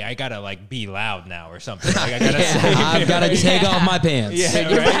like, okay, I gotta like be loud now or something. Like I gotta say, I've gotta take off my pants.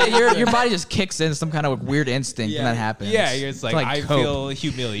 Yeah, your body just kicks in some kind of weird instinct when that happens. Yeah, it's like I feel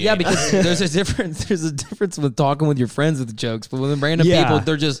humiliated. Yeah, because there's a difference. There's a difference with talking with your friends with the jokes, but with random people,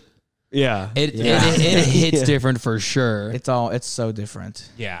 they're just it hits different for sure. It's so different.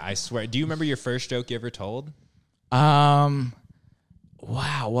 Yeah, I swear. Do you remember your first joke you ever told? Wow,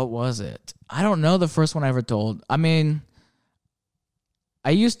 what was it? I don't know the first one I ever told. I mean. I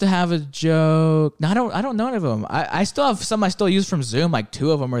used to have a joke. No, I don't know any of them. I still have some I still use from Zoom, like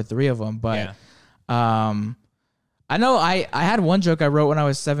 2 of them or 3 of them. But I know I had one joke I wrote when I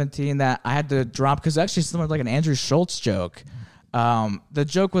was 17 that I had to drop because actually similar to like an Andrew Schultz joke. The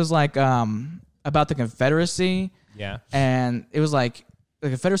joke was like about the Confederacy. Yeah. And it was like the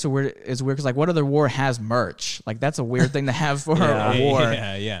Confederacy is weird because like what other war has merch? Like that's a weird thing to have for a war.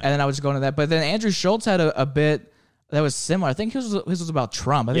 Yeah. And then I was going to that. But then Andrew Schultz had a bit that was similar. I think his was about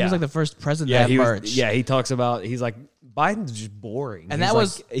Trump. I think he was like the first president that had merch. He talks about, he's like, Biden's just boring. And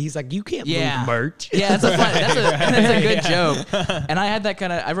he's like, you can't move merch. Yeah, that's a good joke. And I had that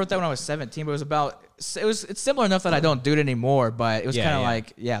I wrote that when I was 17, but it's similar enough that I don't do it anymore, but it was kind of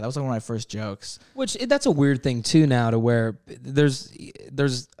like, that was like one of my first jokes. Which, that's a weird thing too now to where there's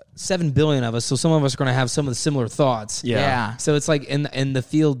 7 billion of us, so some of us are going to have some of the similar thoughts. Yeah. So it's like in the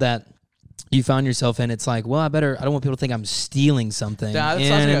field that you found yourself in, it's like, well, I don't want people to think I'm stealing something. Yeah,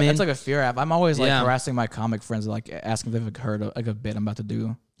 that's like a fear app. I'm always like harassing my comic friends, like asking if they've heard like a bit I'm about to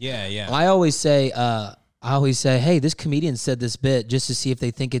do. Yeah. I always say, hey, this comedian said this bit just to see if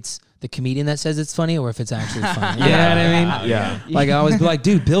they think it's the comedian that says it's funny or if it's actually funny. You know what I mean? Yeah. Like I always be like,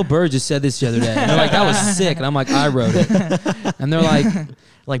 dude, Bill Burr just said this the other day. And they're like, that was sick. And I'm like, I wrote it. And they're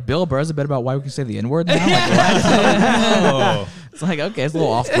like, Bill Burr's a bit about why we can say the N-word now? Like, what? It's like, okay, it's a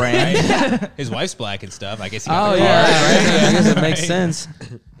little off-brand. Right. His wife's black and stuff. I guess he got right. I guess it makes sense.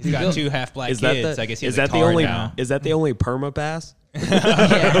 He's got 2 half-black kids. I guess he has a car now. Is that the only perma pass?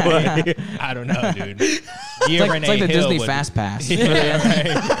 I don't know, dude. It's like the Disney Fast Pass.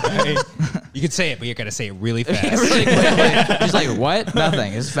 Right. You could say it, but you're going to say it really fast. Really quickly. Just like, what?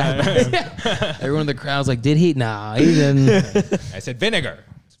 Nothing. It's Fast Pass. Everyone in the crowd's like, did he? Nah, he didn't. I said vinegar.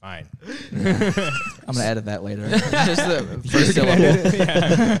 It's fine. I'm going to edit that later. Just the first syllable.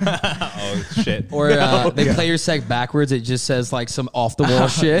 Oh, shit. Or they play your seg backwards. It just says like some off-the-wall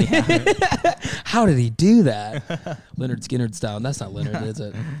shit. How did he do that? Leonard Skinner style. That's not Leonard, is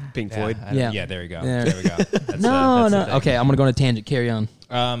it? Pink Floyd. Yeah, there we go. Yeah. There we go. That's no. Okay, I'm going to go on a tangent. Carry on.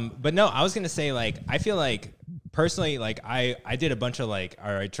 But no, I was going to say, like, I feel like personally, like I did a bunch of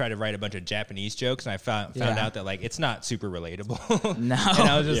I tried to write a bunch of Japanese jokes, and I found out that like it's not super relatable. No. And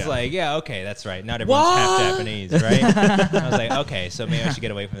I was just like, yeah, okay, that's right. Not everyone's half Japanese, right? I was like, okay, so maybe I should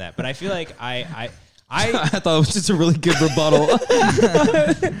get away from that. But I feel like I thought it was just a really good rebuttal.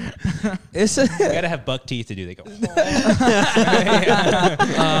 You gotta have buck teeth to do. They go. See,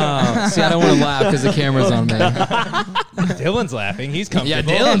 I don't want to laugh because the camera's on me. Dylan's laughing. He's comfortable.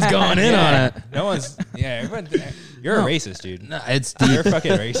 Yeah, Dylan's going in on it. No one's. Yeah, everyone. You're a racist, dude. No, it's deep. You're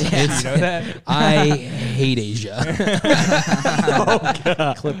fucking racist. You know that? I hate Asia.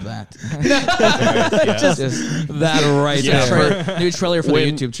 Clip that. Just that right there. New trailer for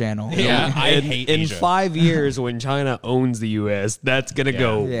the YouTube channel. Yeah, I hate in Asia. 5 years, when China owns the U.S., that's gonna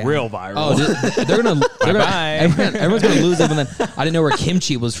go real viral. Oh, everyone's gonna lose it. And then I didn't know where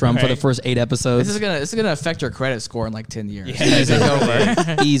kimchi was from for the first 8 episodes. This is gonna affect your credit score in like 10 years. Yeah, Take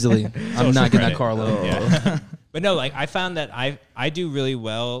over. Easily. I'm not getting that credit. car loan. Yeah. But no, like I found that I do really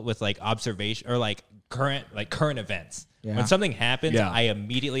well with like observation or like current events. Yeah. When something happens, Yeah. I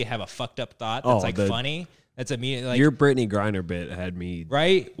immediately have a fucked up thought that's funny. That's immediately like Your Brittany Griner bit had me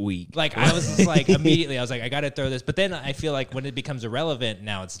right weak. Like I was just like immediately I was like I got to throw this, but then I feel like when it becomes irrelevant,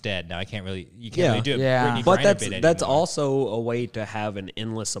 now it's dead. Now you can't really do it. Yeah. Brittany But Griner bit that's anymore. also a way to have an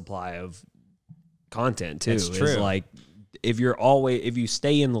endless supply of content too. That's true. Is like if you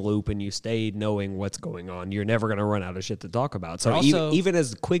stay in the loop and you stay knowing what's going on, you're never gonna run out of shit to talk about. So Also- even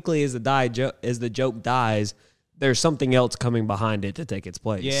as quickly as the joke dies, there's something else coming behind it to take its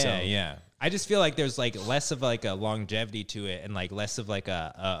place. Yeah, So. yeah. I just feel like there's like less of like a longevity to it, and like less of like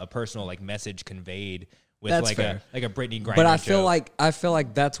a personal like message conveyed with That's like fair. a Brittany Griner. But I joke. feel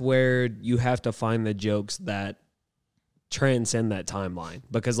like that's where you have to find the jokes that transcend that timeline,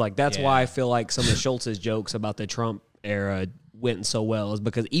 because like that's why I feel like some of Schultz's jokes about the Trump era went so well, is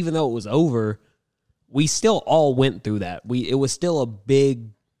because even though it was over, we still all went through that. It was still a big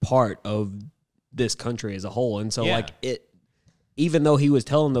part of this country as a whole, and so like it. Even though he was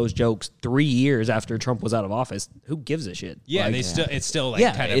telling those jokes 3 years after Trump was out of office, who gives a shit? Yeah, Like, it's still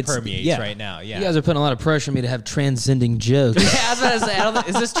like kind of permeates right now. Yeah, You guys are putting a lot of pressure on me to have transcending jokes. Yeah, I was about to say,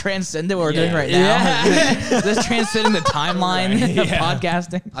 is this transcendent what we're doing right now? Is this transcending the timeline of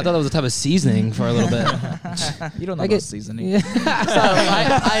podcasting? I thought that was a type of seasoning for a little bit. You don't know about seasoning. So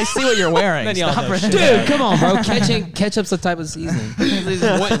I see what you're wearing. Then y'all Stop know it. shit. Dude, come on, bro. Ketchup's a type of seasoning.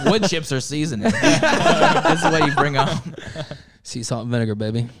 Wood chips are seasoning. This is what you bring up. Sea salt and vinegar,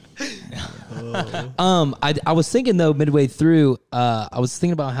 baby. I was thinking though midway through, I was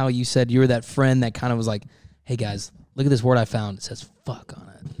thinking about how you said you were that friend that kind of was like, "Hey guys, look at this word I found. It says fuck on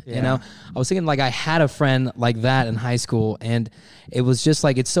it." Yeah. You know, I was thinking like I had a friend like that in high school, and it was just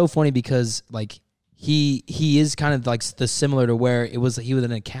like it's so funny because like he is kind of like the similar to where he was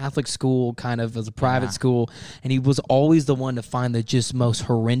in a Catholic school, kind of as a private school, and he was always the one to find the just most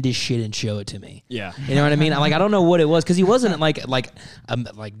horrendous shit and show it to me. Yeah. You know what I mean? Like I don't know what it was, because he wasn't like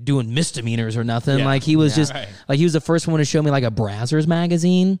doing misdemeanors or nothing. Yeah. Like he was just right. like he was the first one to show me like a Brazzers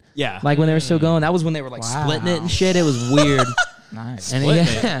magazine. Yeah. Like when they were still going. That was when they were like splitting it and shit. It was weird. Nice. And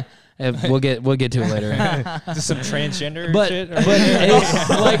yeah. We'll get to it later. Just some transgender But shit.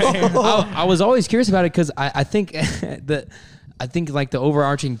 I was always curious about it because I think like the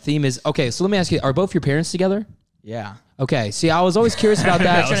overarching theme is okay. So let me ask you: are both your parents together? Yeah. Okay. See, I was always curious about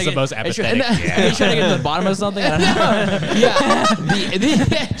that. That was the most Are you apathetic. trying to get to the bottom of something? I don't know.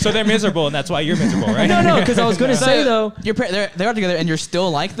 Yeah. So they're miserable, and that's why you're miserable, right? No, because I was going to say though. They're together, and you're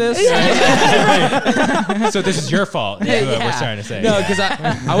still like this. So this is your fault. Is what we're trying to say. No, because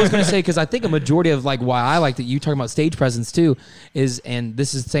I was going to say, because I think a majority of like why I like that you talking about stage presence too is, and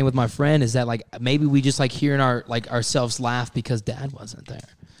this is the same with my friend, is that like maybe we just like hearing ourselves laugh because dad wasn't there.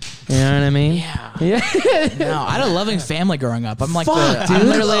 You know what I mean? Yeah. No, I had a loving family growing up. I'm like, Fuck, I'm dude.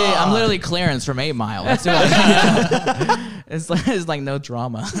 literally Clarence from 8 Mile. That's who I am. It's like no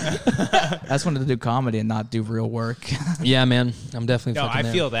drama. I just wanted to do comedy and not do real work. Yeah, man. I'm definitely No, fucking I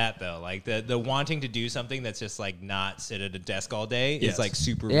there. feel that though. Like the wanting to do something that's just like not sit at a desk all day is like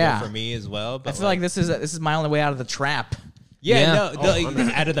super Yeah. real for me as well. But I feel like this is my only way out of the trap. yeah. Yeah.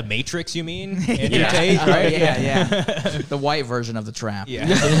 No, out of the Matrix, you mean? Andrew Tate, Right? right? Yeah. The white version of the trap. Yeah.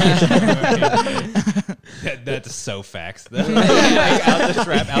 That's so facts. Like, out the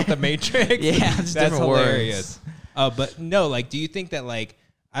trap, out the Matrix. Yeah, just that's different words. hilarious. But no, like, do you think that like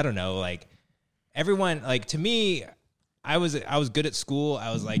I don't know, like everyone, like to me, I was good at school.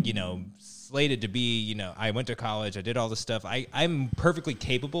 I was like, slated to be, I went to college. I did all this stuff. I'm perfectly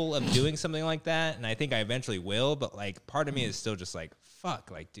capable of doing something like that, and I think I eventually will. But like, part of me is still just like,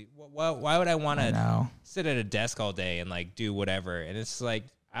 fuck, like, dude, why would I want to sit at a desk all day and like do whatever? And it's like,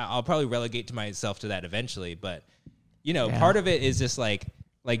 I'll probably relegate to myself to that eventually. But, part of it is just like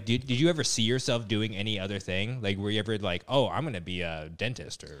did you ever see yourself doing any other thing? Like, were you ever like, oh, I'm going to be a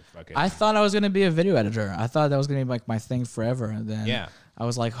dentist or fucking... I thought I was going to be a video editor. I thought that was going to be like my thing forever. And then I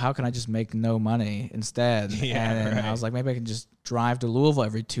was like, how can I just make no money instead? And I was like, maybe I can just drive to Louisville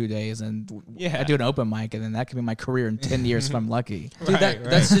every 2 days and I do an open mic, and then that could be my career in 10 years if I'm lucky. Dude,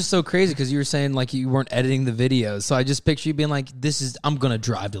 that's just so crazy because you were saying like you weren't editing the videos. So I just picture you being like, I'm going to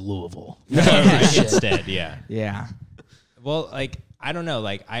drive to Louisville. Instead, yeah. Yeah. Well, like, I don't know.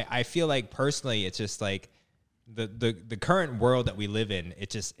 Like, I feel like personally, it's just like the current world that we live in.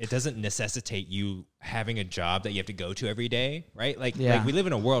 It doesn't necessitate you having a job that you have to go to every day, right? Like we live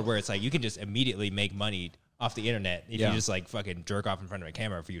in a world where it's like you can just immediately make money off the internet if you just like fucking jerk off in front of a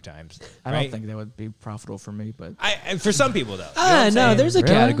camera a few times. I don't think that would be profitable for me, but for some people though. No, there's a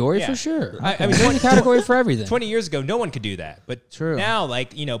category for sure. I mean, there's a category for everything. 20 years ago, no one could do that, but True. Now,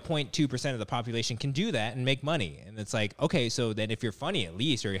 like 0.2% of the population can do that and make money, and it's like, okay, so then if you're funny at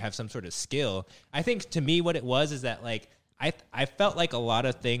least, or you have some sort of skill, I think to me what it was is that like I felt like a lot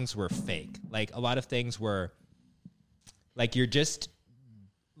of things were fake, like a lot of things were like you're just.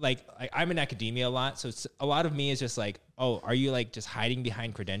 Like I'm in academia a lot, so it's, a lot of me is just like, oh, are you like just hiding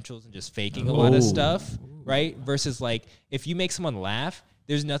behind credentials and just faking a lot of stuff, right? Versus like if you make someone laugh,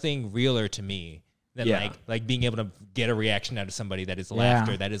 there's nothing realer to me than like being able to get a reaction out of somebody that is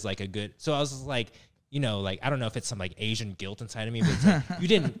laughter, that is like a good. So I was just like, like I don't know if it's some like Asian guilt inside of me, but it's like you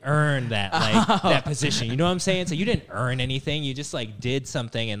didn't earn that that position. You know what I'm saying? So you didn't earn anything. You just like did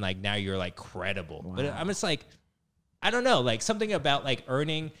something, and like now you're like credible. Wow. But I'm just like. I don't know, like something about like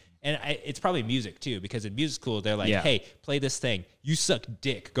earning, and it's probably music too, because in music school, they're like, hey, play this thing. You suck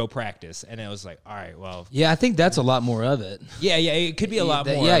dick, go practice. And it was like, all right, well. Yeah, I think that's a lot more of it. Yeah, it could be a lot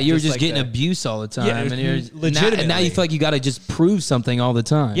more. Yeah, you were just like getting abuse all the time. Yeah, and you're legitimately. And now you feel like you got to just prove something all the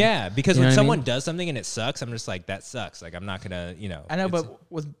time. Yeah, because when someone does something and it sucks, I'm just like, that sucks. Like, I'm not going to, I know,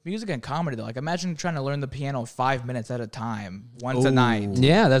 but with music and comedy, though, like imagine trying to learn the piano 5 minutes at a time, once a night.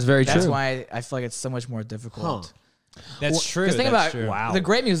 Yeah, that's very true. That's why I feel like it's so much more difficult. Huh. That's true. Because think about the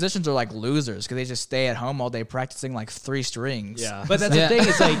great musicians are like losers because they just stay at home all day practicing like 3 strings. Yeah, but that's the thing.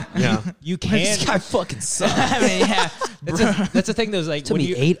 It's like you can't. This guy fucking sucks. I mean, that's the thing. Though, is like when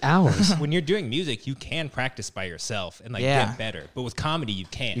you 8 hours. When you're doing music, you can practice by yourself and like get better. But with comedy, you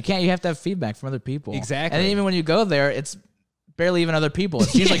can't. You can't. You have to have feedback from other people. Exactly. And even when you go there, it's barely even other people.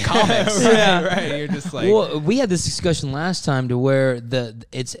 It's usually comics. Right. You're just like. Well, we had this discussion last time to where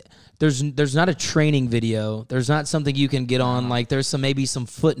there's not a training video. There's not something you can get on. Like there's maybe some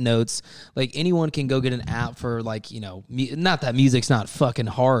footnotes. Like anyone can go get an app for like, not that music's not fucking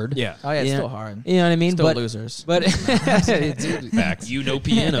hard. Yeah. Oh yeah, it's still hard. You know what I mean? Still losers. But facts.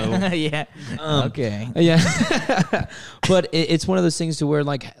 Piano. Yeah. Okay. Yeah. But it's one of those things to where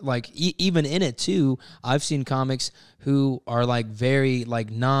even in it too, I've seen comics who are like very like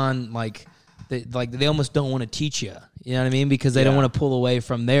they almost don't want to teach you. You know what I mean? Because they don't want to pull away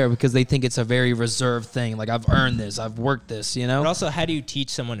from there because they think it's a very reserved thing. Like, I've earned this. I've worked this, But also, how do you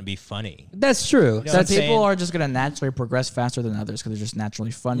teach someone to be funny? That's true. Some people are just going to naturally progress faster than others because they're just naturally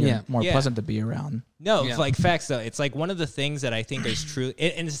funny and more pleasant to be around. No, like facts, though. It's like one of the things that I think is true.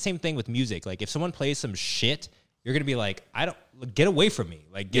 And it's the same thing with music. Like, if someone plays some shit, you're going to be like, get away from me.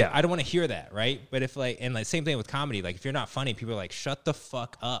 Like, I don't want to hear that, right? But if same thing with comedy. Like, if you're not funny, people are like, shut the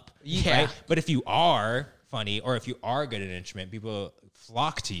fuck up. Yeah. Right? But if you are funny or if you are good at an instrument, people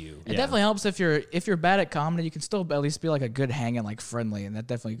flock to you. It definitely helps if you're bad at comedy. You can still at least be like a good hang and like friendly, and that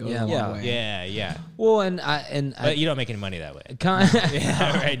definitely goes a long way. Yeah. Well, but you don't make any money that way.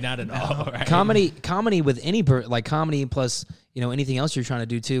 Right? Not at all. Right? Comedy with any comedy plus anything else you're trying to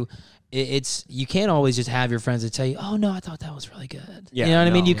do too. It's you can't always just have your friends that tell you, oh no, I thought that was really good. Yeah, you know what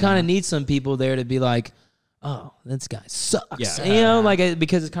I mean? You kind of need some people there to be like, oh, this guy sucks. Yeah.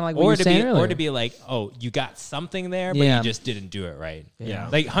 Because it's kind of like what you were saying earlier. Or to be like, oh, you got something there, but you just didn't do it right. Yeah.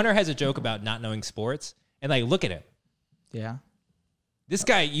 Like Hunter has a joke about not knowing sports, and like, look at him. Yeah. This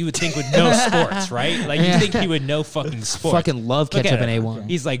guy, you would think would know sports, right? Like, you think he would know fucking sports. Fucking love ketchup and A1.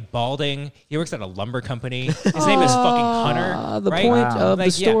 He's like balding. He works at a lumber company. His name is fucking Hunter. The right? point of the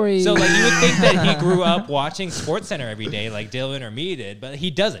story. Yeah. So, like, you would think that he grew up watching SportsCenter every day, like Dylan or me did, but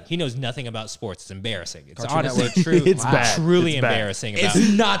he doesn't. He knows nothing about sports. It's embarrassing. It's honestly It's bad. Truly It's bad. embarraing. It's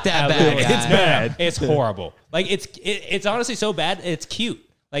not that bad. It's bad. It's horrible. Like, it's honestly so bad, it's cute.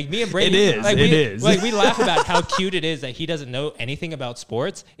 Like me and Brady, it is. Like we laugh about how cute it is that he doesn't know anything about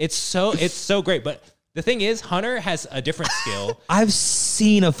sports. It's so great. But the thing is, Hunter has a different skill. I've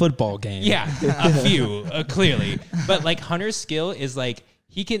seen a football game. Yeah, a few clearly. But like Hunter's skill is like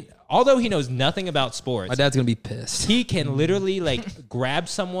he can, although he knows nothing about sports. My dad's gonna be pissed. He can literally like grab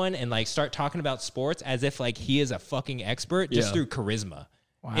someone and like start talking about sports as if like he is a fucking expert just through charisma.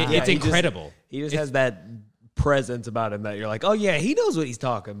 Wow. It's incredible. He just has that presence about him that you're like, oh yeah, he knows what he's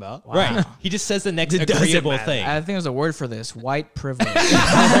talking about. Wow. Right. He just says the next agreeable thing. I think there's a word for this: white privilege.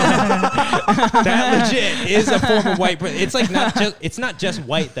 That legit is a form of white privilege. It's like it's not just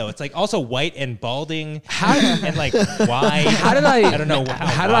white though. It's like also white and balding. And like why? How did I don't know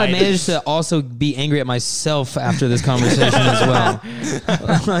how did I manage to also be angry at myself after this conversation as well?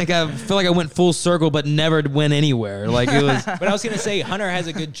 Like I feel like I went full circle but never went anywhere. Like it was. But I was gonna say Hunter has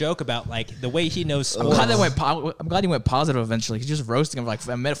a good joke about like the way he knows sports. I'm glad he went positive eventually. He's just roasting him for like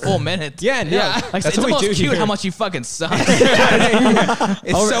a full minute. Yeah, no. Like, it's almost cute here. How much you fucking suck.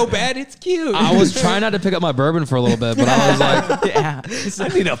 It's so bad, it's cute. I was trying not to pick up my bourbon for a little bit, but I was like, yeah, I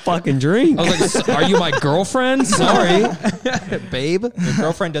need a fucking drink. I was like, are you my girlfriend? Sorry, babe. Your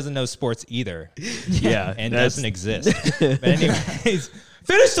girlfriend doesn't know sports either. Yeah, and doesn't exist. But anyways,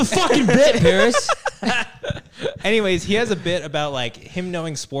 finish the fucking bit, Paris. Anyways, he has a bit about like him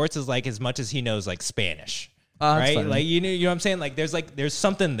knowing sports is like as much as he knows like Spanish. Right? Funny. Like you know what I'm saying? Like there's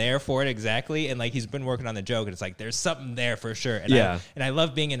something there for it exactly. And like he's been working on the joke and it's like there's something there for sure. And I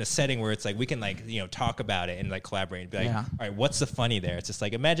love being in a setting where it's like we can like, talk about it and like collaborate and be like, all right, what's the funny there? It's just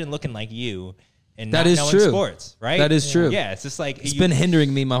like imagine looking like you and that not is knowing true. Sports, right? That is true. Yeah, it's just like it's been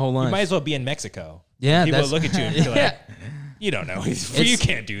hindering me my whole life. You might as well be in Mexico. Yeah, people look at you and be like, you don't know. You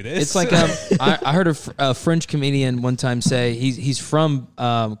can't do this. It's like I heard a French comedian one time say he's from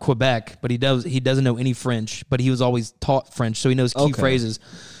Quebec, but he doesn't know any French, but he was always taught French, so he knows key phrases.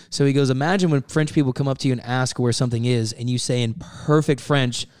 So he goes, imagine when French people come up to you and ask where something is, and you say in perfect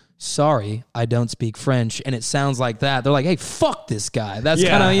French, sorry, I don't speak French, and it sounds like that. They're like, hey, fuck this guy. That's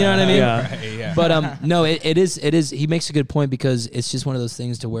kind of, you know what I mean? Yeah. But no, it is. He makes a good point because it's just one of those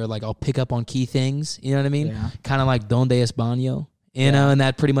things to where like I'll pick up on key things. You know what I mean? Yeah. Kind of like donde es baño, you know, and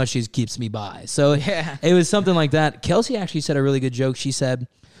that pretty much just keeps me by. So it was something like that. Kelsey actually said a really good joke. She said,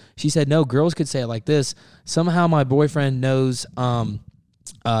 no, girls could say it like this. Somehow my boyfriend knows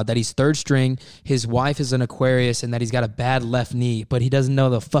that he's third string, his wife is an Aquarius, and that he's got a bad left knee, but he doesn't know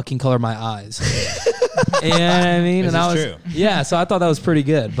the fucking color of my eyes. You know what I mean? This is true. Yeah, so I thought that was pretty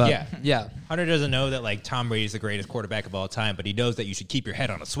good. But yeah. Hunter doesn't know that like Tom Brady's the greatest quarterback of all time, but he knows that you should keep your head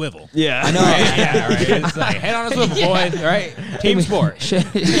on a swivel. Yeah, I know. Right? It's like head on a swivel, boys. Right? Team sport.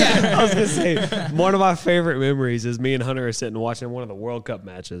 I was gonna say one of my favorite memories is me and Hunter are sitting watching one of the World Cup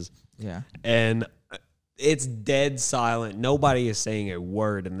matches. Yeah, and it's dead silent. Nobody is saying a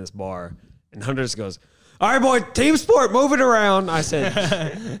word in this bar. And Hunter just goes, all right, boy, team sport, move it around. I said,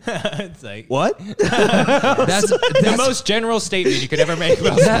 it's like, what? That's the most general statement you could ever make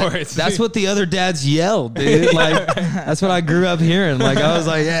about sports. That's what the other dads yelled, dude. Like, that's what I grew up hearing. Like, I was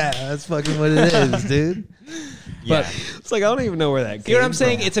like, yeah, that's fucking what it is, dude. But it's like I don't even know where that came from. You know what I'm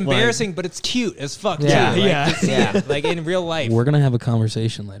saying? It's embarrassing, but it's cute as fuck too. To see it, like in real life. We're gonna have a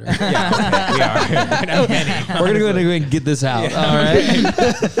conversation later. We are. We're gonna go ahead and get this out. All right.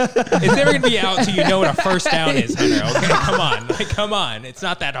 It's never gonna be out until you know what a first down is, Hunter. Okay, come on. It's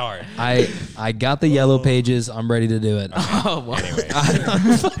not that hard. I got the yellow pages. I'm ready to do it. Oh, well. Anyway.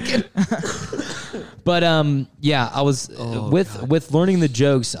 But I was with learning the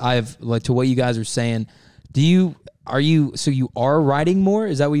jokes. I've like to what you guys are saying. You are writing more?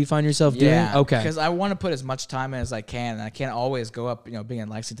 Is that what you find yourself doing? Yeah. Okay. Because I want to put as much time in as I can, and I can't always go up, being in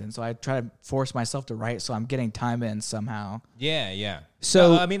Lexington. So I try to force myself to write, so I'm getting time in somehow. Yeah.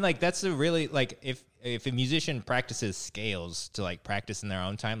 So I mean, like that's a really like if a musician practices scales to like practice in their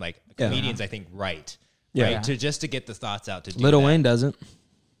own time, like comedians, I think write. Yeah. Right? To get the thoughts out to do Lil that. Wayne doesn't.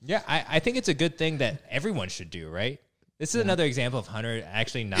 Yeah, I think it's a good thing that everyone should do, right? This is another example of Hunter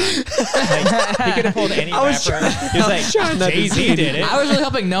actually not. Like, he could have pulled any rapper. He's like, Jay-Z did it. I was really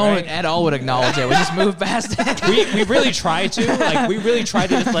hoping no one at all would acknowledge it. We just move past it. We really try to. Like, we really try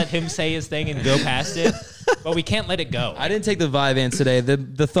to just let him say his thing and go past it. But we can't let it go. I didn't take the Vyvanse today.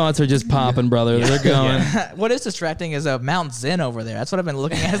 The thoughts are just popping, brother. They're going. What is distracting is a Mount Zen over there. That's what I've been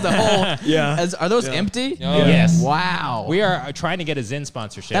looking at as the whole. Are those empty? Oh, yes. Wow. We are trying to get a Zen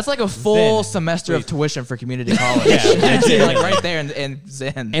sponsorship. That's like a full semester of tuition for community college. Like right there in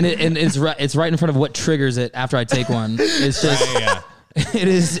Zen. And it's right in front of what triggers it after I take one. It's just It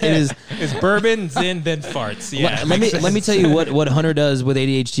is. It's bourbon, Zen, then farts. Yeah. Let me tell you what Hunter does with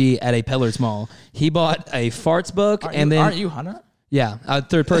ADHD at a Peller's Mall. He bought a farts book aren't you Hunter? Yeah,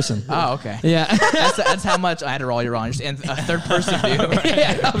 third person. Oh, okay. Yeah, that's how much Adderall you're on. Just in a third person view.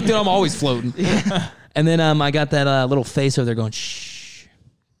 Dude, I'm always floating. Yeah. And then I got that little face over there going shh.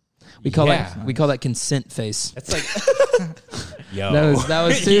 We call that consent face. That's like, yo, that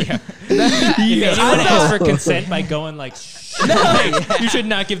was too. Anyone ask for consent by going like, you should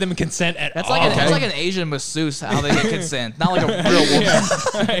not give them consent at all. That's like an Asian masseuse, how they get consent, not like a real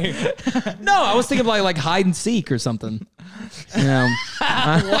woman. No, I was thinking like hide and seek or something. You know,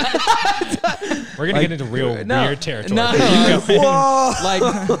 we're gonna get into real weird territory. No, like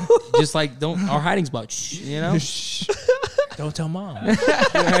just like don't our hiding spot. You know, don't tell mom.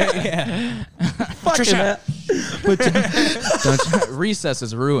 Patricia. Recess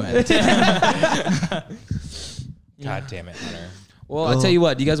is ruined. God damn it, Hunter. Well, I'll tell you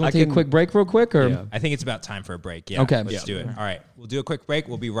what. Do you guys want to take a quick break real quick? Or Yeah. I think it's about time for a break. Yeah. Okay. Let's do it. All right. We'll do a quick break.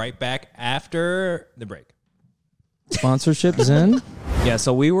 We'll be right back after the break. Sponsorships in? Yeah,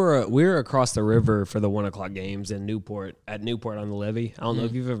 so we were across the river for the 1 o'clock games in Newport on the Levee. I don't know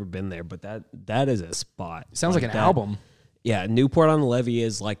if you've ever been there, but that is a spot. Sounds like an album. Yeah, Newport on the Levee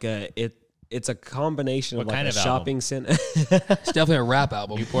is like it's a combination of like a shopping center. It's definitely a rap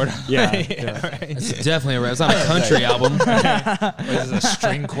album. Newport. Yeah, Right. It's definitely a rap. It's not a country album. This is a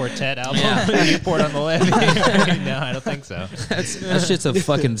string quartet album. Yeah. Newport on the Levee. No, I don't think so. That shit's a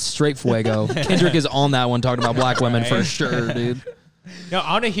fucking straight fuego. Kendrick is on that one talking about black women for sure, dude. No,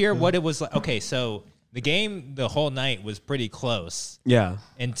 I want to hear what it was like. Okay, so the game the whole night was pretty close. yeah.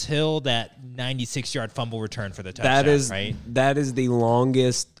 Until that 96-yard fumble return for the touchdown, right? That is the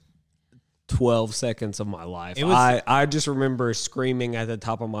longest 12 seconds of my life. I just remember screaming at the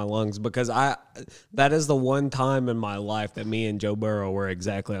top of my lungs because that is the one time in my life that me and Joe Burrow were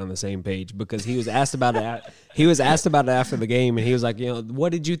exactly on the same page, because he was asked about it. He was asked about it after the game, and he was like,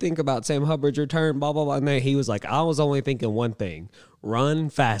 what did you think about Sam Hubbard's return? Blah blah blah. And then he was like, I was only thinking one thing: run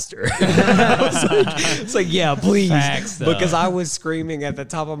faster. It's like, yeah, please. Facts, though. Because I was screaming at the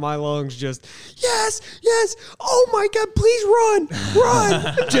top of my lungs, just, yes, oh my God, please run.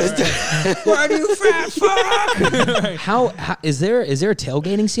 Just, run, you fat fuck. How is there a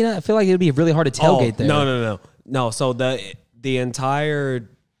tailgating scene? I feel like it would be really hard to tailgate there. No. So the entire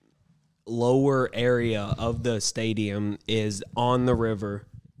lower area of the stadium is on the river,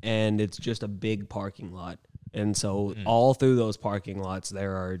 and it's just a big parking lot. And so all through those parking lots,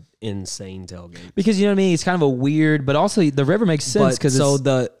 there are insane tailgates. Because you know what I mean? It's kind of a weird, but also the river makes sense because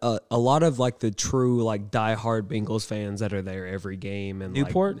a lot of like the true like diehard Bengals fans that are there every game and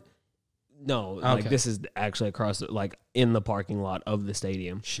Newport. Like this is actually across like in the parking lot of the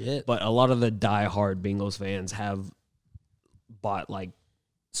stadium. Shit. But a lot of the diehard Bengals fans have bought like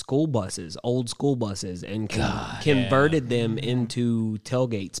old school buses, and converted them into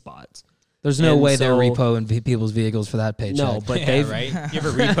tailgate spots. There's no way they're repoing people's vehicles for that paycheck. No, but Yeah, right? You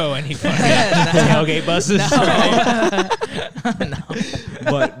ever repo any fucking tailgate buses? No.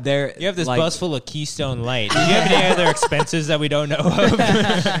 But there, You have this like, bus full of Keystone Light. Do you have any other expenses that we don't know of?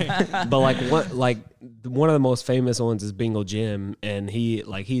 But one of the most famous ones is Bengal Jim, and he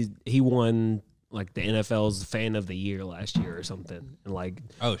won like the NFL's Fan of the Year last year or something, and like,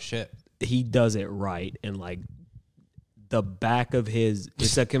 oh shit, he does it right, and like the back of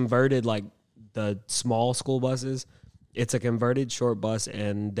it's a converted, like the small school buses. It's a converted short bus,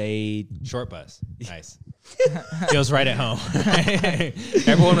 and short bus, nice. Feels right at home.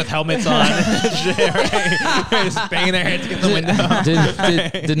 Everyone with helmets on, just banging their heads against the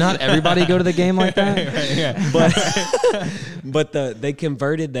window. Did not everybody go to the game like that? Right, yeah. But they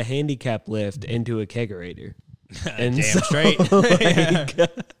converted the handicap lift into a kegerator. And Damn straight.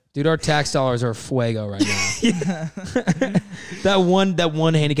 Dude, our tax dollars are fuego right now. That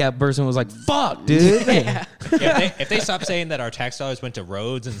one handicapped person was like, "Fuck, dude." Yeah, if they stopped saying that our tax dollars went to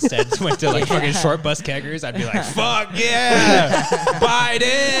roads and instead went to like fucking short bus keggers, I'd be like, "Fuck yeah, Biden,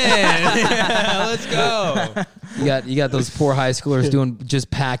 yeah, let's go." You got those poor high schoolers doing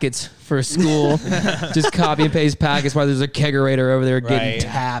just packets for school, just copy and paste packets while there's a kegerator over there getting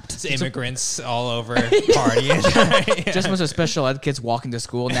tapped. It's immigrants all over partying. Just a bunch of special ed kids walking to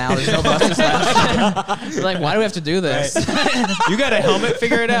school now. There's no buses left. They're like, why do we have to do this? Right. You got a helmet?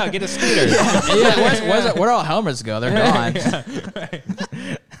 Figure it out. Get a scooter. Yeah, where'd all helmets go? They're gone.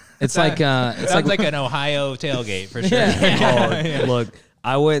 It's like Sounds like an Ohio tailgate for sure. Oh, look,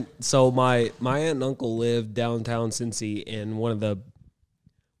 I went. So my aunt and uncle lived downtown Cincy in one of the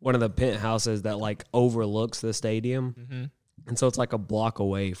penthouses that like overlooks the stadium, and so it's like a block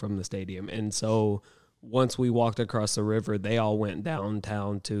away from the stadium. And so once we walked across the river, they all went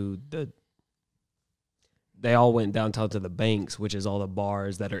downtown to the banks, which is all the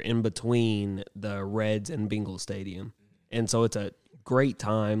bars that are in between the Reds and Bengals Stadium. And so it's a great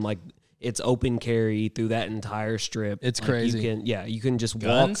time. Like, it's open carry through that entire strip. It's like crazy. You can just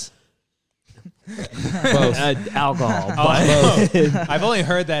Guns? walk. Alcohol. I've only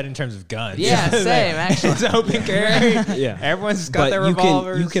heard that in terms of guns. Yeah, same actually. It's open carry. Yeah. Everyone's got But their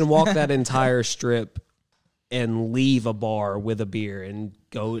revolvers. you can walk that entire strip and leave a bar with a beer and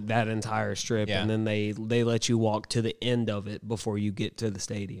go that entire strip, Yeah. and then they let you walk to the end of it before you get to the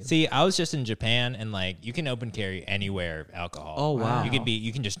stadium. See, I was just in Japan, and like you can open carry anywhere alcohol. Oh, wow.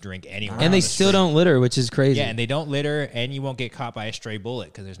 You can just drink anywhere. And on they the still street. don't litter, which is crazy. Yeah, and they don't litter, and you won't get caught by a stray bullet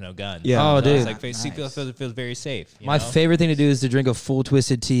because there's no gun. Yeah. Oh, So dude. it's like feels very safe. You My know? favorite thing to do is to drink a full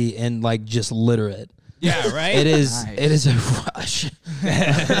twisted tea and like just litter it. Yeah, right. It is. Nice. It is a rush.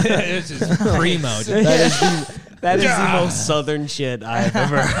 It's just primo. That is the most southern shit I've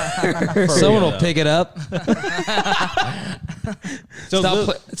ever heard. Someone real, will pick it up.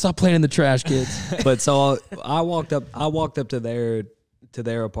 So Stop playing in the trash, kids. But so I walked up to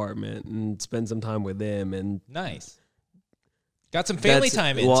their apartment and spent some time with them, and nice. Got some family that's-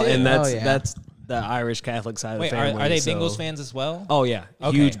 time in well, too. and that's yeah. that's the Irish Catholic side Wait, of the family. are they so- Bengals fans as well? Oh yeah,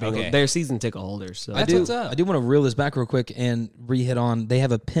 Okay, huge Bengals. okay. They're season ticket holders. So That's what's up. I do want to reel this back real quick and re-hit on. They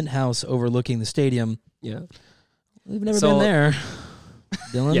have a penthouse overlooking the stadium. yeah. We've never So- been there.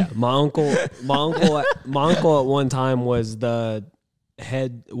 Dylan. Yeah, my uncle at one time was the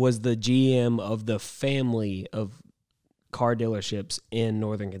GM of the family of car dealerships in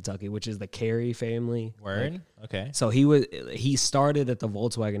Northern Kentucky, which is the Carey family. Word. Okay. So he started at the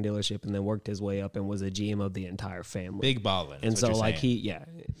Volkswagen dealership and then worked his way up and was a GM of the entire family. Big ballin'. And is what so you're like saying.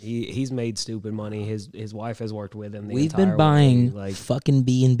 he's made stupid money. His wife has worked with him. We've entire been buying way. fucking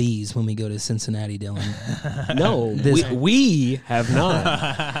B&Bs when we go to Cincinnati, Dylan. No, we have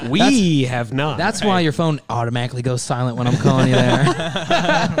not. We have not. That's why your phone automatically goes silent when I'm calling you there.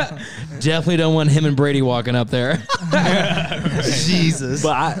 Definitely don't want him and Brady walking up there. Jesus.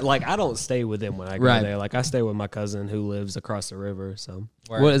 But I don't stay with them when I go Right. there. Like I stay with my cousin who lives across the river. So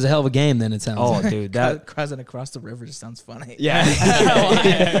Word. What is a hell of a game then, it sounds like. dude, that Cousin across the river just sounds funny. yeah.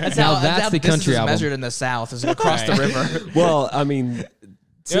 That's Now how, that's how the this country is album. measured in the South is across the river. Well, I mean,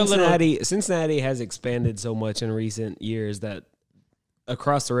 They're a little- Cincinnati has expanded so much in recent years that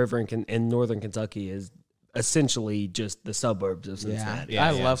across the river in northern Kentucky is essentially just the suburbs of Cincinnati. Yeah,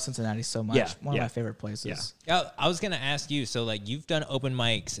 I yeah. love Cincinnati so much. Yeah, One of yeah. my favorite places. Yeah, I was gonna ask you. So, like, you've done open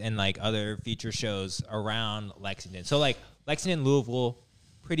mics and like other feature shows around Lexington. So, like, Lexington, Louisville,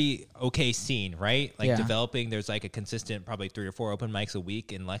 pretty okay scene, right? Like, Yeah. developing. There's like a consistent, probably 3 or 4 open mics a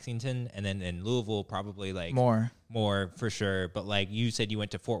week in Lexington, and then in Louisville, probably like More. for sure. But like you said, you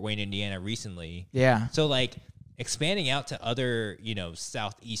went to Fort Wayne, Indiana, recently. Yeah. So, like, expanding out to other,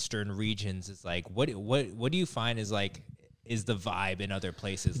 southeastern regions is like, what do you find is the vibe in other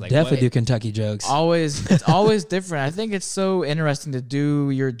places? Like, Definitely what, do Kentucky jokes. It's always different. I think it's so interesting to do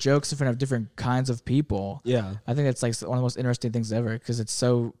your jokes in front of different kinds of people. Yeah. I think it's like one of the most interesting things ever because it's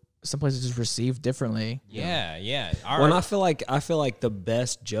so some places just received differently. Yeah. Well, I feel like the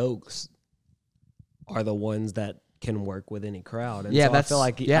best jokes are the ones that can work with any crowd. And Yeah, so I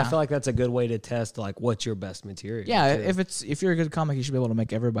feel like that's a good way to test like what's your best material. Yeah, too. if you're a good comic, you should be able to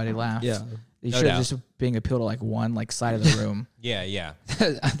make everybody laugh. Yeah. You No should doubt. just being appeal to like one like side of the room. yeah.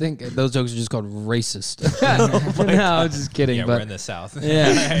 I think those jokes are just called racist. No, I'm just kidding. Yeah, but we're in the South.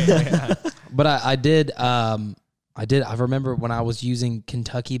 Yeah. But I did. I remember when I was using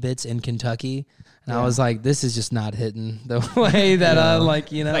Kentucky bits in Kentucky, and I was like, "This is just not hitting the way that I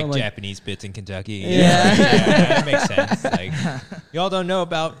like." like Japanese bits in Kentucky. Yeah. That makes sense. Like, y'all don't know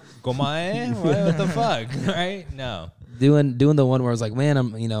about gomae? What the fuck, right? No. doing the one where I was like, "Man,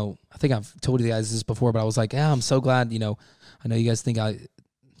 I'm." I think I've told you guys this before, but I was like, "Yeah, I'm so glad." I know you guys think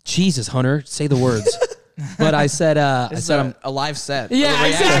Jesus, Hunter, say the words. But I said, I'm a live set. Yeah,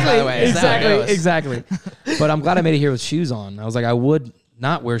 Reaction, by the way. Is that how it goes? exactly. But I'm glad I made it here with shoes on. I was like, I would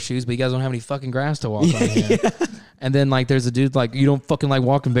not wear shoes, but you guys don't have any fucking grass to walk on here. And then like, there's a dude like, you don't fucking like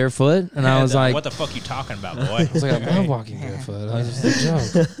walking barefoot, and I was like, what the fuck you talking about, boy? I was like, I'm not walking barefoot. I was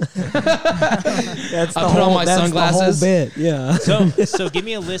just a joke. That's I put on my sunglasses. bit. Yeah. So give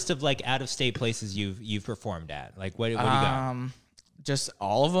me a list of like out of state places you've performed at. Like, what do you got? Just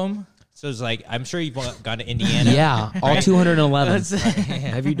all of them. So it's like, I'm sure you've gone to Indiana. Yeah, all 211.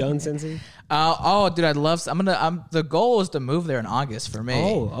 Have you done Cincy? Dude, I'd love. The goal is to move there in August for me.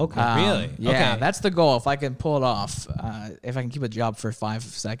 Oh, okay. Really? Yeah, Okay. that's the goal. If I can pull it off, if I can keep a job for 5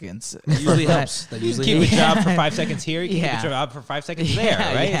 seconds, It usually helps. That You usually keep a helps. job for 5 seconds here. You can Yeah. keep a job for 5 seconds there,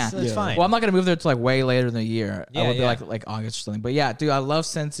 right? Yeah. It's Yeah. fine. Well, I'm not gonna move there till like way later in the year. Yeah, I would be yeah. like August or something. But yeah, dude, I love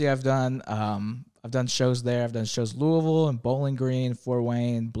Cincy. I've done shows there. I've done shows Louisville and Bowling Green, Fort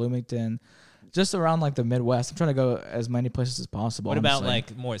Wayne, Bloomington. just around like the Midwest. I'm trying to go as many places as possible. What about honestly.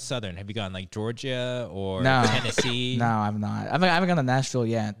 like more southern? Have you gone like Georgia or No. Tennessee? No, I'm not. I haven't gone to Nashville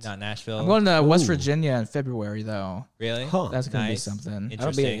yet. Not Nashville. I'm going to West Virginia in February though. Really? Huh. That's gonna Nice. be something.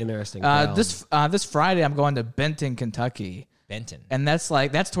 That'll be an Interesting. interesting. crowd. This Friday I'm going to Benton, Kentucky. Benton. And that's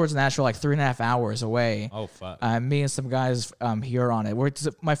towards Nashville, like 3.5 hours away. Oh fuck. Me and some guys here on it. It's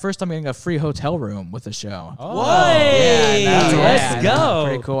my first time getting a free hotel room with the show. Oh. Let's go.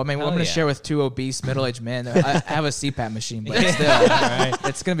 Pretty cool. I mean, I'm going to share with 2 obese middle-aged men. I have a CPAP machine, but still, Right.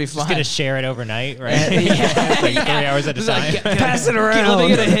 it's going to be fun. Just gonna share it overnight, right? Like 3 hours at a time. Pass it around. Let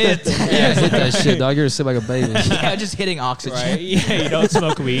me get a hit. Yeah, hit that shit, dog. You're gonna sit like a baby. Yeah, just hitting oxygen. Right? Yeah, you don't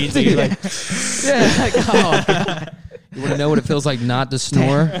smoke weed, so you're like, Yeah, like, oh, God. You want to know what it feels like not to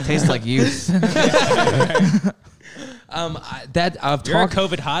snore? Tastes like youth. I've you're a talked.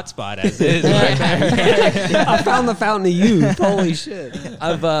 COVID hotspot as is. Right? I found the fountain of youth. Holy shit!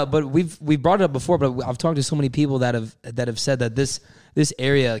 But we've brought it up before. But I've talked to so many people that have said that this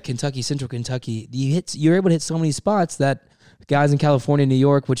area, Kentucky, Central Kentucky, you're able to hit so many spots that guys in California, New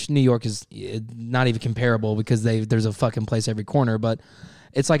York, which New York is not even comparable because there's a fucking place every corner, but.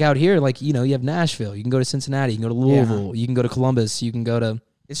 It's like out here, like, you know, you have Nashville. You can go to Cincinnati. You can go to Louisville. You can go to Columbus. You can go to...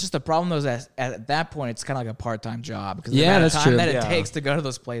 It's just the problem, though, is that at that point, it's kind of like a part-time job. Because Yeah, the that's amount of time true. that it takes to go to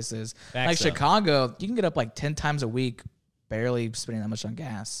those places. Like so. Chicago, you can get up like 10 times a week, barely spending that much on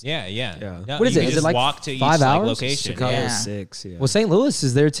gas. Yeah. No, What is you it? can Is it just like walk to 5 each hours? location? Chicago's Yeah. 6. Yeah. Well, St. Louis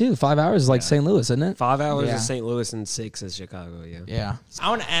is there, too. 5 hours is like St. Louis, isn't it? 5 hours Yeah. is St. Louis and 6 is Chicago. Yeah. Yeah. I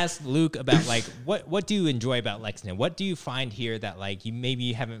want to ask Luke about like what do you enjoy about Lexington? What do you find here that like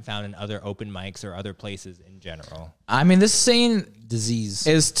you haven't found in other open mics or other places in general? I mean, this scene Disease.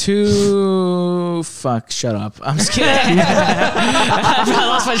 is too... Fuck, shut up. I'm just kidding. I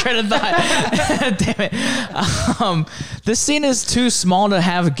lost my train of thought. Damn it. This scene is too small to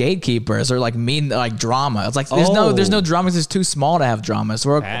have gatekeepers or like drama. It's like there's no drama 'cause it's too small to have drama.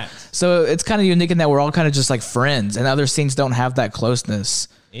 So it's kind of unique in that we're all kind of just like friends, and other scenes don't have that closeness.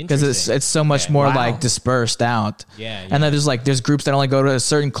 Because it's so much more like dispersed out. Yeah. And then there's groups that only go to a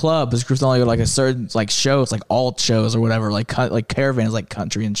certain club. There's groups that only go to like a certain like shows, like alt shows or whatever, like Caravan is like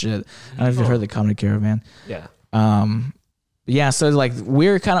country and shit. I don't know if you've heard the Comedy Caravan. Yeah. Yeah, so like we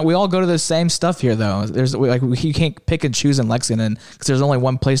all go to the same stuff here though. You can't pick and choose in Lexington because there's only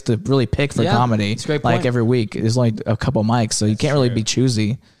one place to really pick for comedy. It's a great like point. every week, there's only a couple mics, so you can't really be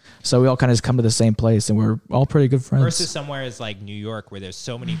choosy. So we all kind of just come to the same place, and we're all pretty good friends. Versus somewhere is like New York, where there's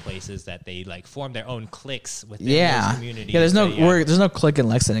so many places that they like form their own cliques within those communities. Yeah, there's no clique in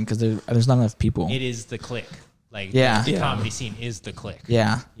Lexington because there's not enough people. It is the clique. Like Yeah. the comedy scene is the clique.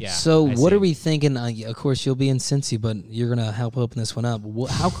 Yeah. Yeah. So I what see. are we thinking? Of course, you'll be in Cincy, but you're going to help open this one up.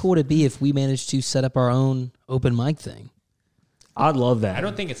 How cool would it be if we managed to set up our own open mic thing? I'd love that. I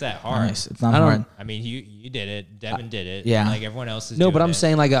don't think it's that hard. Nice. It's not hard. I mean, you did it. Devin did it. yeah. Like everyone else is. No, doing but I'm it.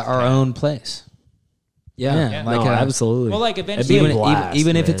 saying like our own place. Yeah. like No, absolutely. Well, like It'd be eventually, a blast,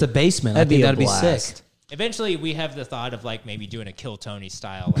 even if man. it's a basement, I That'd think be a that'd be blast. sick. eventually we have the thought of like maybe doing a Kill Tony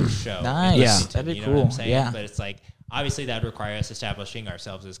style like show. Nice. in Yeah. Lexington, That'd be you know what I'm cool. saying? Yeah. But it's like obviously that would require us establishing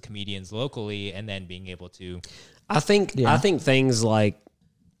ourselves as comedians locally and then being able to. I think things like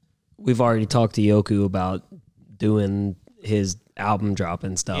we've already talked to Yoku about doing his album drop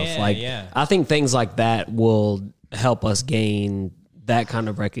and stuff. I think things like that will help us gain that kind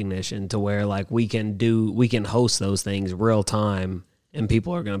of recognition to where like we can host those things real time and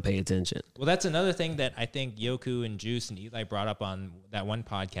people are going to pay attention. Well, that's another thing that I think Yoku and Juice and Eli brought up on that one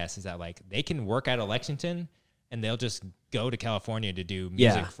podcast is that like they can work out of Lexington and they'll just go to California to do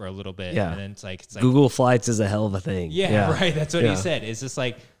music for a little bit. Yeah. And then it's like Google Flights is a hell of a thing. Yeah, right. That's what Yeah. he said. It's just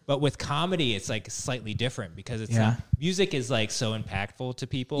like, but with comedy, it's like slightly different because it's not, music is like so impactful to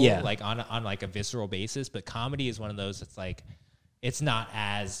people, like on like a visceral basis. But comedy is one of those that's like, it's not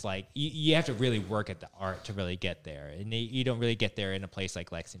as like you have to really work at the art to really get there, and you don't really get there in a place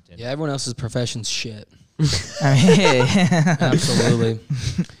like Lexington. Yeah, everyone else's profession's shit. I mean, Absolutely.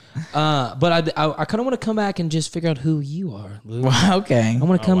 But I kind of want to come back and just figure out who you are, Lou. well, okay. I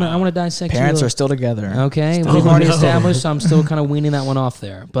want to come. I want to dissect. Parents you are still together. okay. We've already established. So I'm still kind of weaning that one off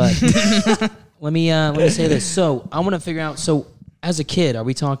there. But let me say this. So I want to figure out. So as a kid, are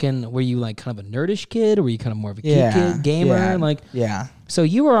we talking? Were you like kind of a nerdish kid, or were you kind of more of a kid gamer? Yeah. Like Yeah. So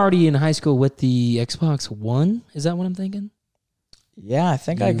you were already in high school with the Xbox One. Is that what I'm thinking? Yeah, I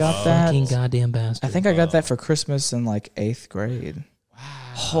think I You got that. fucking goddamn bastard. I think I got that for Christmas in like 8th grade.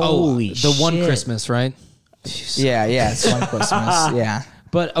 Holy the one shit. Christmas, right? Yeah, it's one Christmas. Yeah.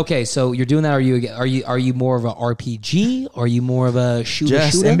 But okay, so you're doing that. Are you more of a RPG? Are you more of a shooter?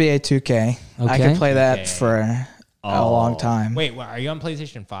 Just NBA 2K. I Okay. could play that Okay. for a long time. Wait, are you on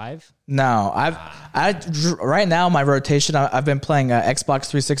PlayStation 5? No, right now my rotation. I've been playing Xbox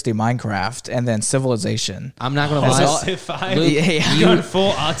 360 Minecraft and then Civilization. I'm not gonna lie. Civ 5? Luke, You got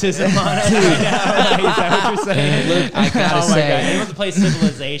full autism on us right now. Is that what you're saying? Luke, I gotta say, God. Anyone that plays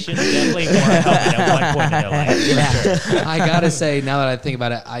Civilization is definitely more helped at one point in their life. For sure. I gotta say, now that I think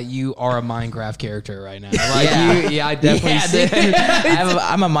about it, you are a Minecraft character right now. Like I definitely say.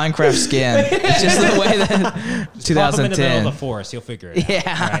 I'm a Minecraft skin. It's just the way that Pop them in the 2010. middle of the forest, you'll figure it out.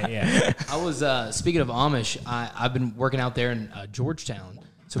 Yeah. Right, yeah. I was speaking of Amish. I've been working out there in Georgetown,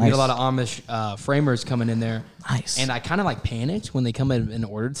 so we Nice. get a lot of Amish framers coming in there. Nice. And I kind of like panicked when they come in and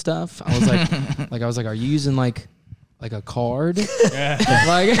ordered stuff. I was like, are you using like a card? like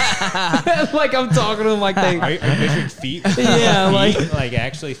I'm talking to them like they. Are you measuring feet? Yeah, like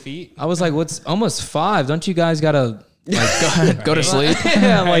actually feet. I was like, what's almost 5? Don't you guys gotta like go to sleep?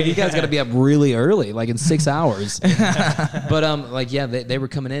 Yeah, like you guys gotta be up really early, like in 6 hours. But like yeah, they were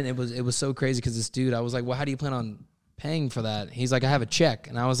coming in. It was so crazy because this dude, I was like, well, how do you plan on paying for that? He's like, I have a check,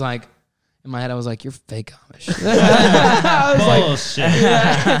 and I was like, in my head, I was like, you're fake Amish. I was Bullshit.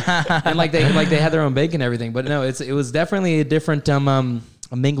 and like they had their own bacon and everything, but no, it was definitely a different a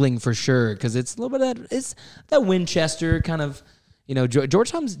mingling for sure because it's a little bit of that Winchester kind of. You know,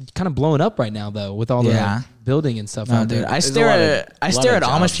 Georgetown's kind of blowing up right now, though, with all the building and stuff out there. I stare at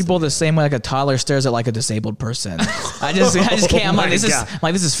Amish people the same way like a toddler stares at like a disabled person. I just can't. I'm like, this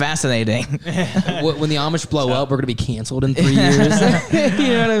is fascinating. When the Amish blow up, we're gonna be canceled in 3 years. You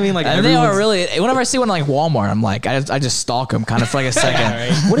know what I mean? Like, And they are really. Whenever I see one like Walmart, I'm like, I just stalk them kind of for like a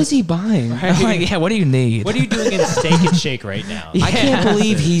second. What is he buying? I'm like, yeah, what do you need? What are you doing in Steak and Shake right now? I can't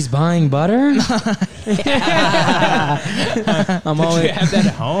believe he's buying butter. I'm always, You have that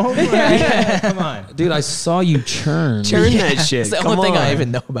at home? Right? Come on. dude. I saw you churn. Turn that shit. It's the Come only thing on. I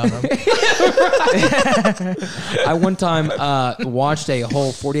even know about them. I one time watched a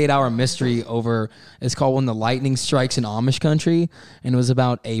whole 48-hour mystery over. It's called When the Lightning Strikes in Amish Country, and it was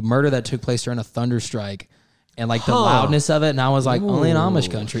about a murder that took place during a thunderstrike. And like the loudness of it, and I was like, only in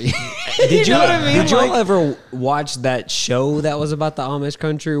Amish country. Did you, know what I mean? Did y'all Like- ever watch that show that was about the Amish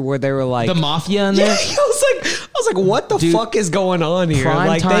country where they were like The mafia in Yeah, there. I was like, what the Dude, fuck is going on here? prime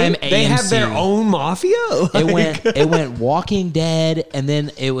Like time they have their AMC. own mafia. It went Walking Dead, and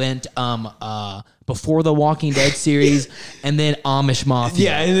then it went Before the Walking Dead series, and then Amish Mafia.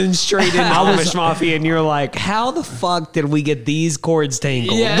 Yeah, and then straight into Amish Mafia, and you're like, how the fuck did we get these cords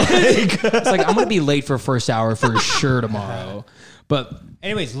tangled? Yeah. It's like I'm gonna be late for first hour for sure tomorrow. But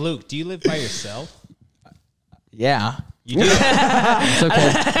Anyways, Luke, do you live by yourself? Yeah. You do? it's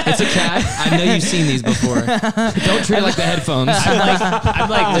okay. It's a cat. I know you've seen these before. Don't treat it like the headphones.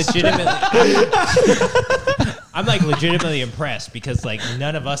 I'm like legitimately impressed because like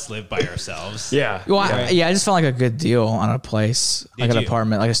none of us live by ourselves. Yeah. Well, I just found like a good deal on a place, like Did an you?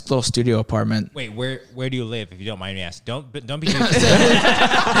 apartment, like a little studio apartment. Wait, where do you live? If you don't mind me asking, don't be. Too are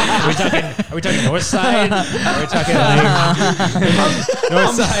we talking north side? Are we talking like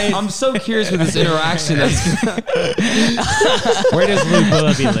north side? I'm so curious with this interaction. Where does Luke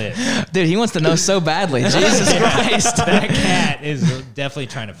Willoughby live? Dude, he wants to know so badly. Jesus Christ. That cat is definitely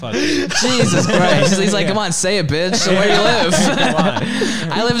trying to fuck you. Jesus Christ. He's like, come on, say it, bitch. So where do you live? Come on.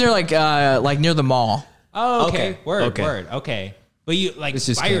 I live there like near the mall. Oh, okay. Okay. Word. Okay. Word. Okay. But you like This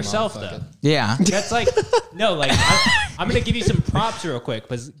just by came yourself off, fuck though. it. Yeah. That's like no, like I'm gonna give you some props real quick,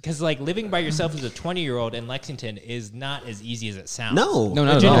 because like living by yourself as a 20-year-old in Lexington is not as easy as it sounds. No. No,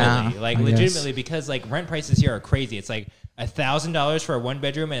 not at all. legitimately, Yeah, like I guess. legitimately, because like rent prices here are crazy. It's like $1,000 for a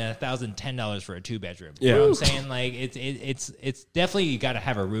 1-bedroom and $1,010 for a 2-bedroom. You know what I'm saying? Like it's definitely you got to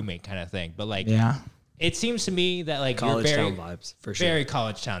have a roommate kind of thing. But like Yeah. it seems to me that like College you're very, town vibes, for sure. very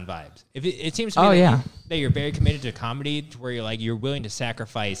college town vibes. If it seems to me Oh, that, yeah. that you're very committed to comedy, to where you're willing to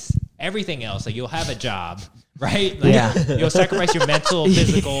sacrifice everything else. Like you'll have a job, right? Like, Yeah. You'll sacrifice your mental,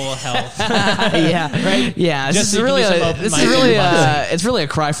 physical health. Yeah. Right? Yeah. Just This is so you really can do some this is open-minded really buzzing. it's really a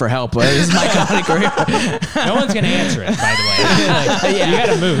cry for help. This is my comedy career. No one's gonna answer it, by the way. Like, Yeah. You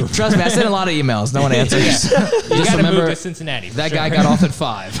gotta move. Trust me, I send a lot of emails. No one answers. You gotta remember move to Cincinnati. for That sure. guy got off at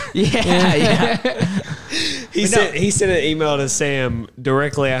 5. Yeah. He sent an email to Sam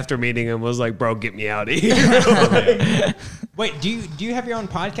directly after meeting him. Was like, bro, get me out of here. Wait, do you have your own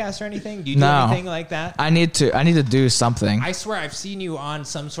podcast or anything? Do you do No. anything like that? I need to do something. I swear I've seen you on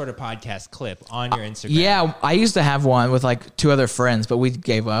some sort of podcast clip on your Instagram. Yeah, I used to have one with like 2 other friends, but we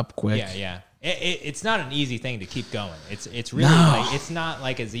gave up quick. Yeah. It's not an easy thing to keep going. It's really No. like it's not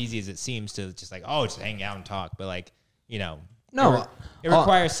like as easy as it seems to just hang out and talk. But like No, it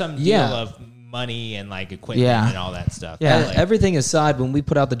requires some deal yeah. of money and like equipment and all that stuff. Yeah. Like, Everything aside, when we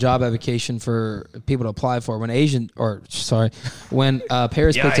put out the job application for people to apply for, when Paris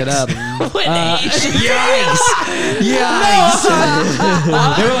picked it up, yikes!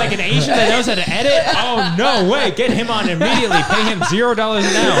 They were like, an Asian that knows how to edit? Oh no way! Get him on immediately. Pay him $0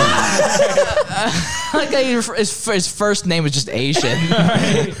 an hour. Like his first name was just Asian.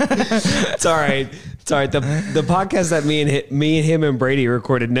 It's all right. It's all right. The podcast that me and him and Brady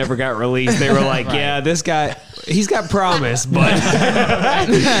recorded never got released. They were like, yeah, this guy, he's got promise, but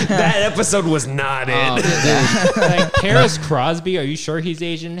that episode was not it. Like Paris Crosby, are you sure he's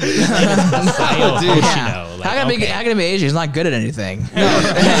Asian? His name is How can he be Asian? He's not good at anything. He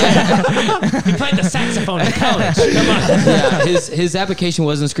played the saxophone in college. Come on. Yeah, his application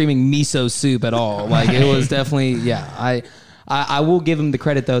wasn't screaming miso soup at all. Like it was definitely, I will give him the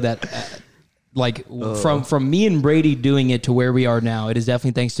credit though that from me and Brady doing it to where we are now, it is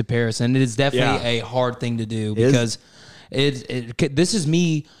definitely thanks to Paris, and it is definitely a hard thing to do because this is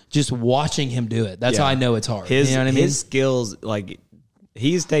me just watching him do it. That's how I know it's hard. You know what I mean? His skills, like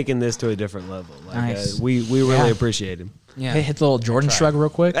he's taken this to a different level. Like, nice. We really appreciate him. Yeah. Hey, hit the little Jordan shrug real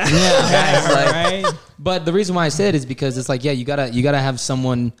quick. Right. But the reason why I said it is because it's like, you gotta have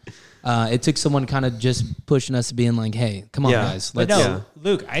someone. It took someone kind of just pushing us, being like, "Hey, come on, guys, But let's."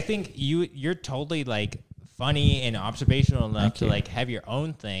 Luke, I think you're totally like funny and observational enough to like have your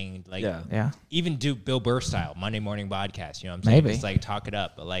own thing. Like, even do Bill Burr style Monday morning podcast. You know what I'm saying? Maybe. Just like talk it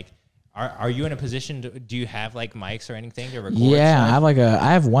up, but like. Are you in a position do you have like mics or anything to record? Yeah, stuff?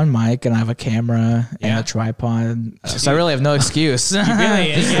 I have one mic and I have a camera and a tripod. So I really have no excuse.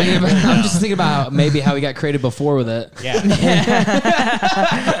 I'm just thinking about maybe how we got created before with it. Yeah.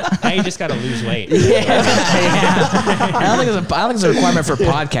 Now you just got to lose weight. I don't think it's a requirement for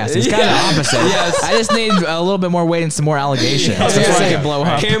podcasting. It's kind of the opposite. Yes. I just need a little bit more weight and some more allegations. That's why I can blow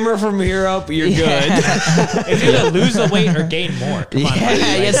up. Camera from here up, you're good. It's either lose the weight or gain more. Come on, buddy.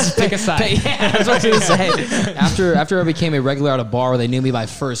 Yes, pick a side. Yeah, that's what I was going to say. After I became a regular at a bar where they knew me by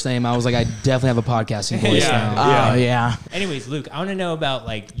first name, I was like, I definitely have a podcasting voice now. Oh, yeah. Anyways, Luke, I want to know about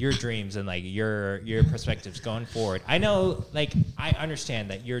like your dreams and like your perspectives going forward. I know, like, I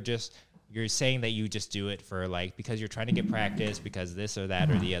understand that you're saying that you just do it for like because you're trying to get practice because this or that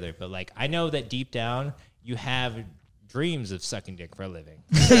or the other. But like, I know that deep down you have dreams of sucking dick for a living.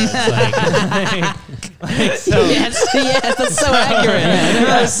 So Yes, that's so accurate.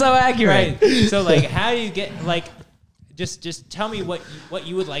 That's so accurate. Right. So like, how do you get like? Just tell me what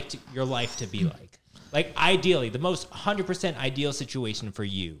you would like your life to be like. Like ideally, the most 100% ideal situation for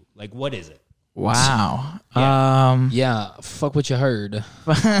you. Like, what is it? Wow. Yeah, fuck what you heard.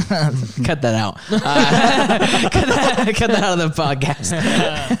 Cut that out. Cut that out of the podcast.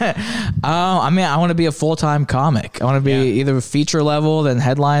 I mean, I want to be a full-time comic. I want to be either feature level, then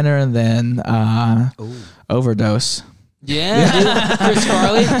headliner, and then overdose. Yeah, Chris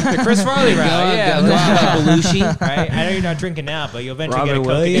Farley. The Chris Farley route. Go out like Belushi. Right? I know you're not drinking now, but you'll eventually Robin get a Coke.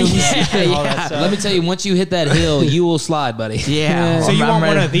 Williams. All that stuff. Let me tell you, once you hit that hill, you will slide, buddy. Yeah. So you I'm want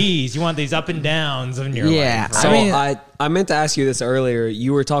ready. one of these? You want these up and downs in your life? Right? So I mean, I meant to ask you this earlier.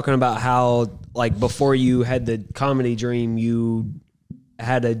 You were talking about how, like, before you had the comedy dream, you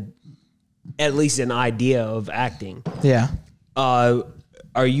had at least an idea of acting. Yeah.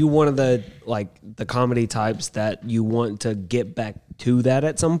 Are you one of the comedy types that you want to get back to that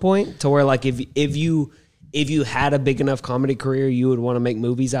at some point, to where like if you had a big enough comedy career, you would want to make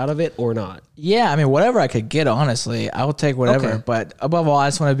movies out of it or not? Yeah, I mean, whatever I could get, honestly, I will take whatever. Okay. But above all, I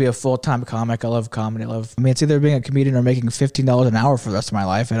just want to be a full-time comic. I love comedy. I mean, it's either being a comedian or making $15 an hour for the rest of my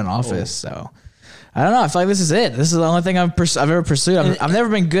life in an office. So I don't know. I feel like this is it. This is the only thing I've ever pursued. I've never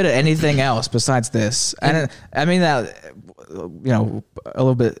been good at anything else besides this. And I mean that, you know, a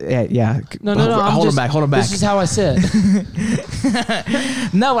little bit. Yeah. No. Hold him back. This is how I said.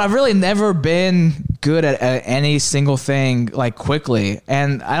 No, I've really never been good at any single thing like quickly.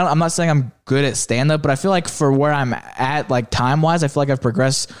 And I'm not saying I'm good at stand-up, but I feel like for where I'm at, like time-wise, I feel like I've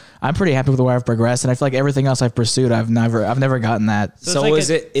progressed. I'm pretty happy with where I've progressed, and I feel like everything else I've pursued, I've never gotten that. So like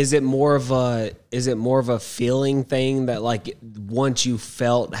is it more of a feeling thing that like once you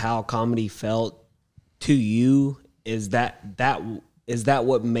felt how comedy felt to you, is that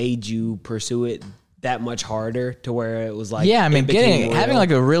what made you pursue it that much harder, to where it was like, yeah, I mean, having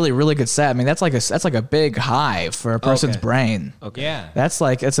like a really, really good set, I mean, that's like a big high for a person's brain. Okay. Yeah. That's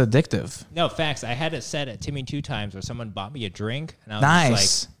like, it's addictive. No, facts. I had a set at Timmy 2 times where someone bought me a drink, and I was Nice.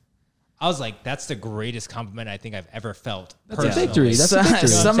 just like, I was like, that's the greatest compliment I think I've ever felt. That's a victory. That's a victory.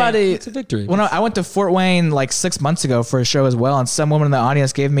 Somebody, it's a victory. When I went to Fort Wayne like 6 months ago for a show as well, and some woman in the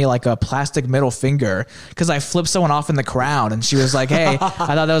audience gave me like a plastic middle finger because I flipped someone off in the crowd, and she was like, "Hey, I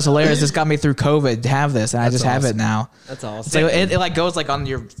thought that was hilarious. This got me through COVID. Have this, and I just have it now." That's awesome. So it like goes like on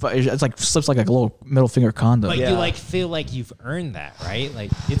your, it's like slips like a little middle finger condom. But you like feel like you've earned that, right? Like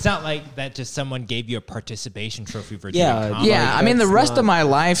it's not like that just someone gave you a participation trophy for doing comedy. Yeah, I mean the rest of my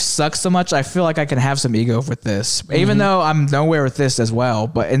life sucks so much. I feel like I can have some ego with this, even though I'm nowhere with this as well.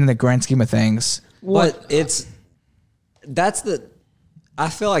 But in the grand scheme of things, I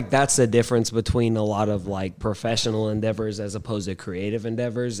feel like that's the difference between a lot of like professional endeavors as opposed to creative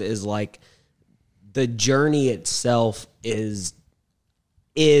endeavors. Is like the journey itself is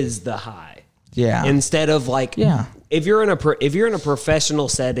the high. Yeah. Instead of like, if you're in a professional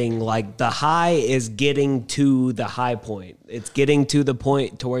setting, like the high is getting to the high point. It's getting to the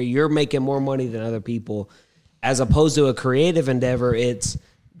point to where you're making more money than other people, as opposed to a creative endeavor. This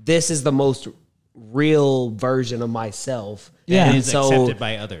is the most real version of myself. And is accepted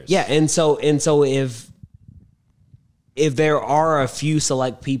by others. Yeah. And so if there are a few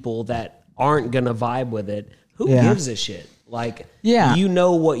select people that aren't going to vibe with it, who gives a shit? Like, you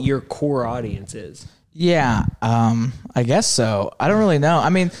know what your core audience is. Yeah, I guess so. I don't really know. I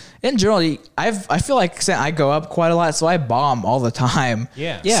mean, in general, I feel like I go up quite a lot, so I bomb all the time.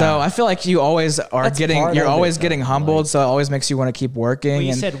 Yeah. So I feel like you always are you're always getting humbled, so it always makes you want to keep working. Well,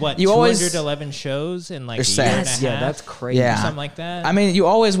 you and said what? You 211 shows in like a year and a half? Yeah, that's crazy. Yeah. Something like that. I mean, you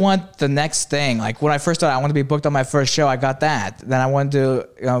always want the next thing. Like when I first started, I wanted to be booked on my first show. I got that. Then I wanted to,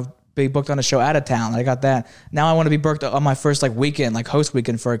 be booked on a show out of town. I got that. Now I want to be booked on my first like weekend, like host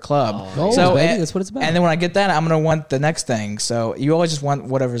weekend for a club. So that's what it's about. And then when I get that, I'm gonna want the next thing. So you always just want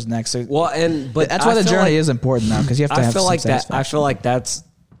whatever's next. So, but that's why the journey is important though, because you have to have some satisfaction. I feel like that's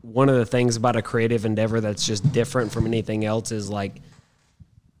one of the things about a creative endeavor that's just different from anything else is like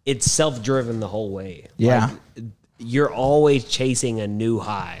it's self-driven the whole way. Yeah. Like, you're always chasing a new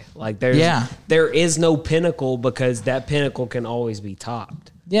high. Like there is no pinnacle because that pinnacle can always be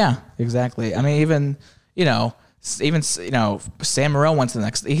topped. Yeah, exactly. I mean, even Sam Morril wants the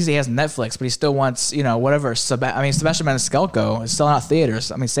next. He has Netflix, but he still wants whatever. Sebastian Maniscalco is still out theaters.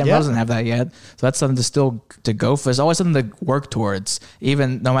 I mean, Sam Morril doesn't have that yet, so that's something to go for. It's always something to work towards,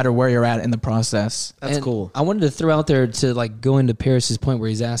 even no matter where you're at in the process. That's cool. I wanted to throw out there to like go into Paris's point where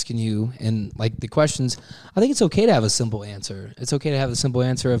he's asking you and like the questions. I think it's okay to have a simple answer. It's okay to have the simple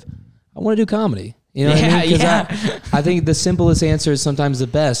answer of I want to do comedy. You know what I mean? I think the simplest answer is sometimes the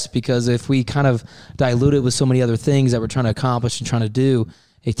best, because if we kind of dilute it with so many other things that we're trying to accomplish and trying to do,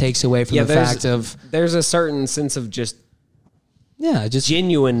 it takes away from the fact of... There's a certain sense of just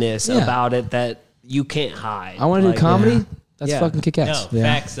genuineness about it that you can't hide. I want to do comedy. That's fucking kick-ass. No,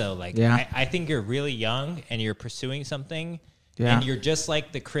 facts though. Like, I think you're really young and you're pursuing something, and you're just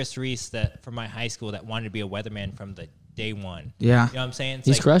like the Chris Reese from my high school that wanted to be a weatherman from the day one. Yeah. You know what I'm saying? It's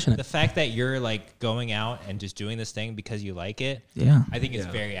He's like crushing it. The fact that you're like going out and just doing this thing because you like it, I think it's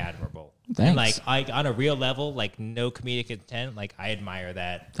very admirable. Thanks. And like on a real level, like no comedic intent, like I admire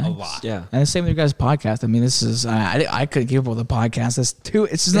that a lot. Yeah. And the same with your guys' podcast. I mean, this is I couldn't keep up with the podcast. It's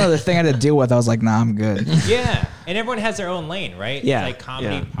just another thing I had to deal with. I was like, nah, I'm good. Yeah. And everyone has their own lane, right? Yeah. Like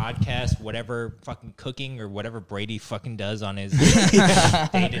comedy, podcast, whatever, fucking cooking or whatever Brady fucking does on his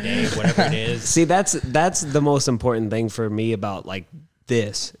day to day, whatever it is. See, that's the most important thing for me about like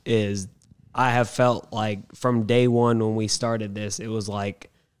this is I have felt like from day one when we started this, it was like,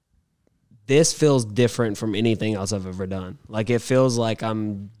 this feels different from anything else I've ever done. Like it feels like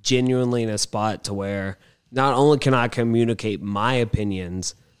I'm genuinely in a spot to where not only can I communicate my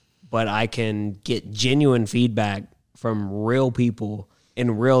opinions, but I can get genuine feedback from real people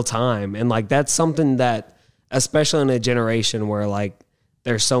in real time. And like, that's something that, especially in a generation where like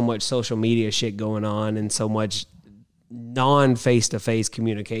there's so much social media shit going on and so much non-face-to-face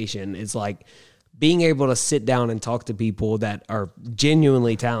communication, it's like being able to sit down and talk to people that are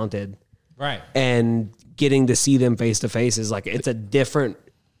genuinely talented. Right. And getting to see them face to face is like, it's a different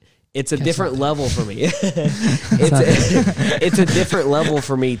level for me. It's a different level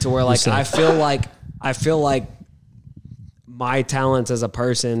for me to where like, I feel like my talents as a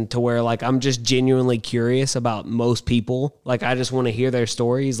person to where like, I'm just genuinely curious about most people. Like, I just want to hear their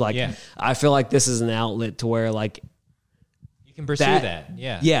stories. Like, I feel like this is an outlet to where like, you can pursue that.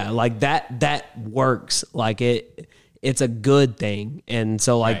 Yeah. Yeah. Like that works. Like it's a good thing. And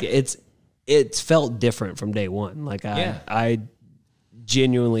so like, it's felt different from day one. Like I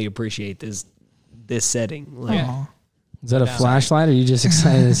genuinely appreciate this setting. Like, is that a flashlight, or are you just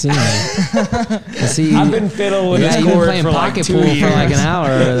excited to see me? I've been fiddling with this you've been cord playing for pocket like 2 pool years. for like an hour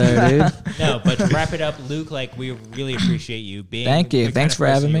over there, dude. No, but to wrap it up, Luke, like we really appreciate you being. Thank you. the Thanks kind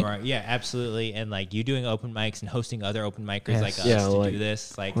of for person having you me. are. Yeah, absolutely. And like you doing open mics and hosting other open micers Yes. like us Yeah, to like- do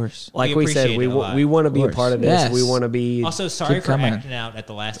this. Like, Like we said, appreciate we it a lot. we want to be a course. part of this. Yes. We want to be. Also, sorry Keep for coming. acting out at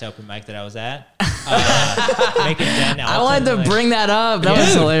the last open mic that I was at. Making Ben I wanted to like- bring that up. That was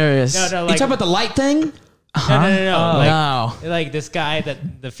Dude. hilarious. No, You like, talking about the light thing? no. Like, No. like this guy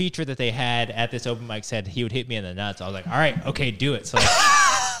that the feature that they had at this open mic said he would hit me in the nuts. I was like, all right, okay, do it. So like,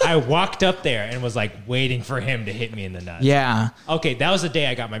 I walked up there and was like waiting for him to hit me in the nuts. Yeah. Okay, that was the day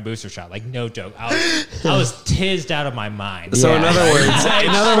I got my booster shot. Like no joke, I was tizzed out of my mind. So Yeah. in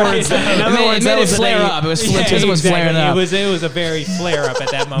other words, It made it flare up. It was it was flaring up. It was a very flare up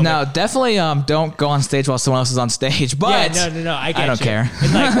at that moment. No, definitely don't go on stage while someone else is on stage. But yeah, no. I get don't you. care.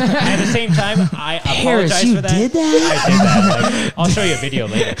 And like at the same time, I Harris, apologize you for that. did that? I did that. Like, I'll show you a video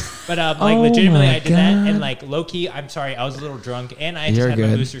later. But like legitimately, my I did that. God. And like low key, I'm sorry, I was a little drunk, and I You're just had my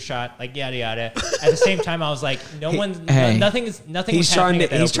good. booster shot. Like yada yada. At the same time, I was like, nothing. he's was trying happening to at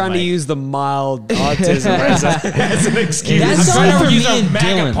that he's open trying to mic. use the mild autism as an excuse. That's I'm only trying for to use me a and MAGA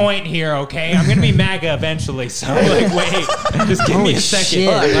Dylan. point here, okay? I'm gonna be MAGA eventually, so like, wait, just give me a second. shit.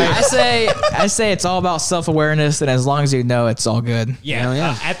 Like, I say it's all about self-awareness, and as long as you know, it's all good. yeah, Hell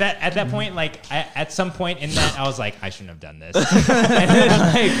yeah. at that point, like at some point in that, I was like, I shouldn't have done this. And then,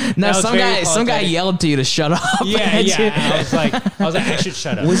 like, No, I was some very guy apologetic. yelled to you to shut up. Yeah. I was like, I should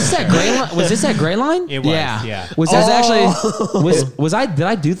shut up. Was this that gray line? Was this that gray line? It was, Yeah. yeah. Was that actually? Was I? Did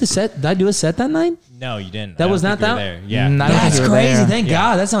I do the set? Did I do a set that night? No, you didn't. That I don't was think not you were that? there. Yeah. No, I don't That's think you were crazy. there. Thank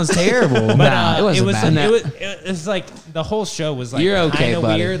God. That sounds terrible. But But it wasn't bad. it was like the whole show was like You're okay, kinda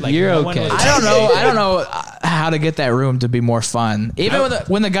buddy. weird. Like You're no one okay. was I don't know how to get that room to be more fun. Even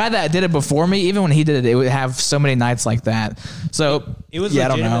when the guy that did it before me, even when he did it, it would have so many nights like that. So It was I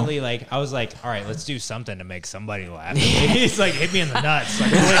don't know. legitimately like I was like, all right, let's do something to make somebody laugh. He's like, hit me in the nuts.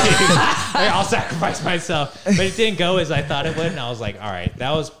 Like, like, I'll sacrifice myself, but it didn't go as I thought it would, and I was like, all right,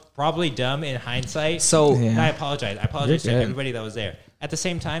 that was probably dumb in hindsight. So Yeah. And I apologize. I apologize to You're good. everybody that was there. At the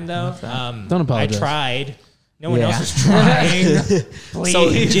same time, though, Don't apologize. I tried. No one Yeah. else was trying. Please. so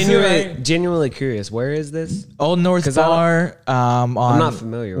Right? genuinely curious. Where is this? Old North 'Cause I don't- Bar on I'm not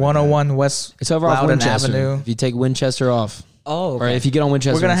familiar with 101 West It's over off Loudon Winchester. Avenue. If you take Winchester off, Oh, or if you get on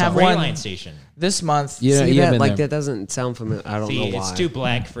Winchester, We're gonna it's have off. Rail one- line station. This month. Yeah, See you have that? been Like there. that doesn't sound familiar. I don't See, know why. it's too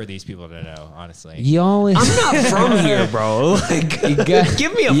black for these people to know, honestly. You always. I'm not from here, bro. Like,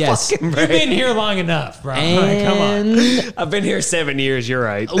 give me a Yes. fucking You've break. been here long enough, bro. Like, come on. And I've been here 7 years. You're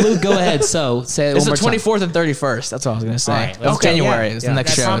right. Luke, go ahead. So say it It's one the more time. 24th and 31st. That's what I was gonna say. All right, It's let's go. January. Yeah, It's yeah. the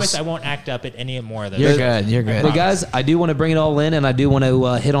next I shows. promise I won't act up at any more of those. You're good. You're good. But guys, I do want to bring it all in, and I do want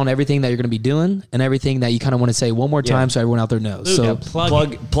to hit on everything that you're going to be doing and everything that you kind of want to say one more time, so everyone out there knows. Luke, So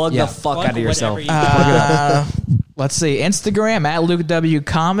Plug Yeah. the fuck plug out of yourself. whatever you Let's see. Instagram at Luke W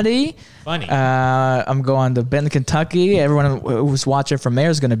Comedy. Funny. I'm going to Benton, Kentucky. Everyone who's watching from there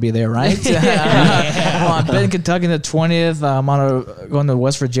is going to be there, right? I'm on Benton, Kentucky the 20th. I'm going to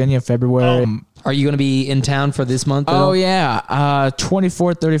West Virginia in February. are you going to be in town for this month? Oh yeah,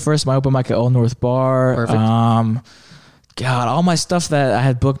 24th, 31st, my open mic at Old North Bar. Perfect. God, all my stuff that I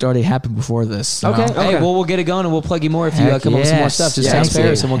had booked already happened before this. So. Okay. Hey, well, we'll get it going, and we'll plug you more if you come up with some more stuff. Just Thank text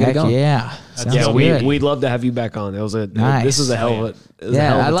Ferris, you. and we'll get it Heck going. Yeah, sounds Yeah, good. we'd love to have you back on. It was Nice. This was a hell of a. It was a hell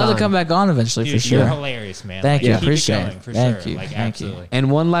Yeah, of a I'd love to time. come back on eventually Dude, for sure. you're hilarious, man. Thank Like, you. keep Appreciate it going, it. for Thank sure. you. Like, Thank you. absolutely.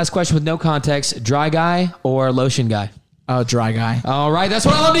 And one last question with no context: dry guy or lotion guy? Oh, dry guy. All right, that's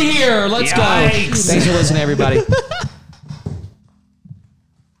what I love to hear. Let's go. Yikes. Thanks for listening, everybody.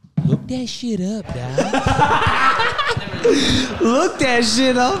 Look that shit up, dog. Look that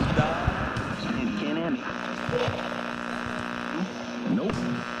shit up.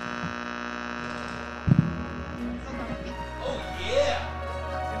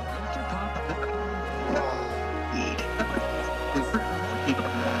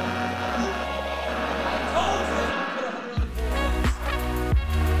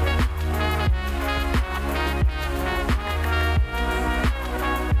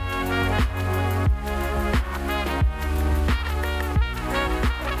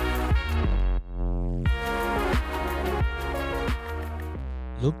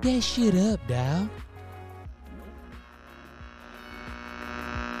 Look that shit up, dog.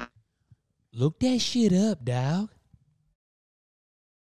 Look that shit up, dog.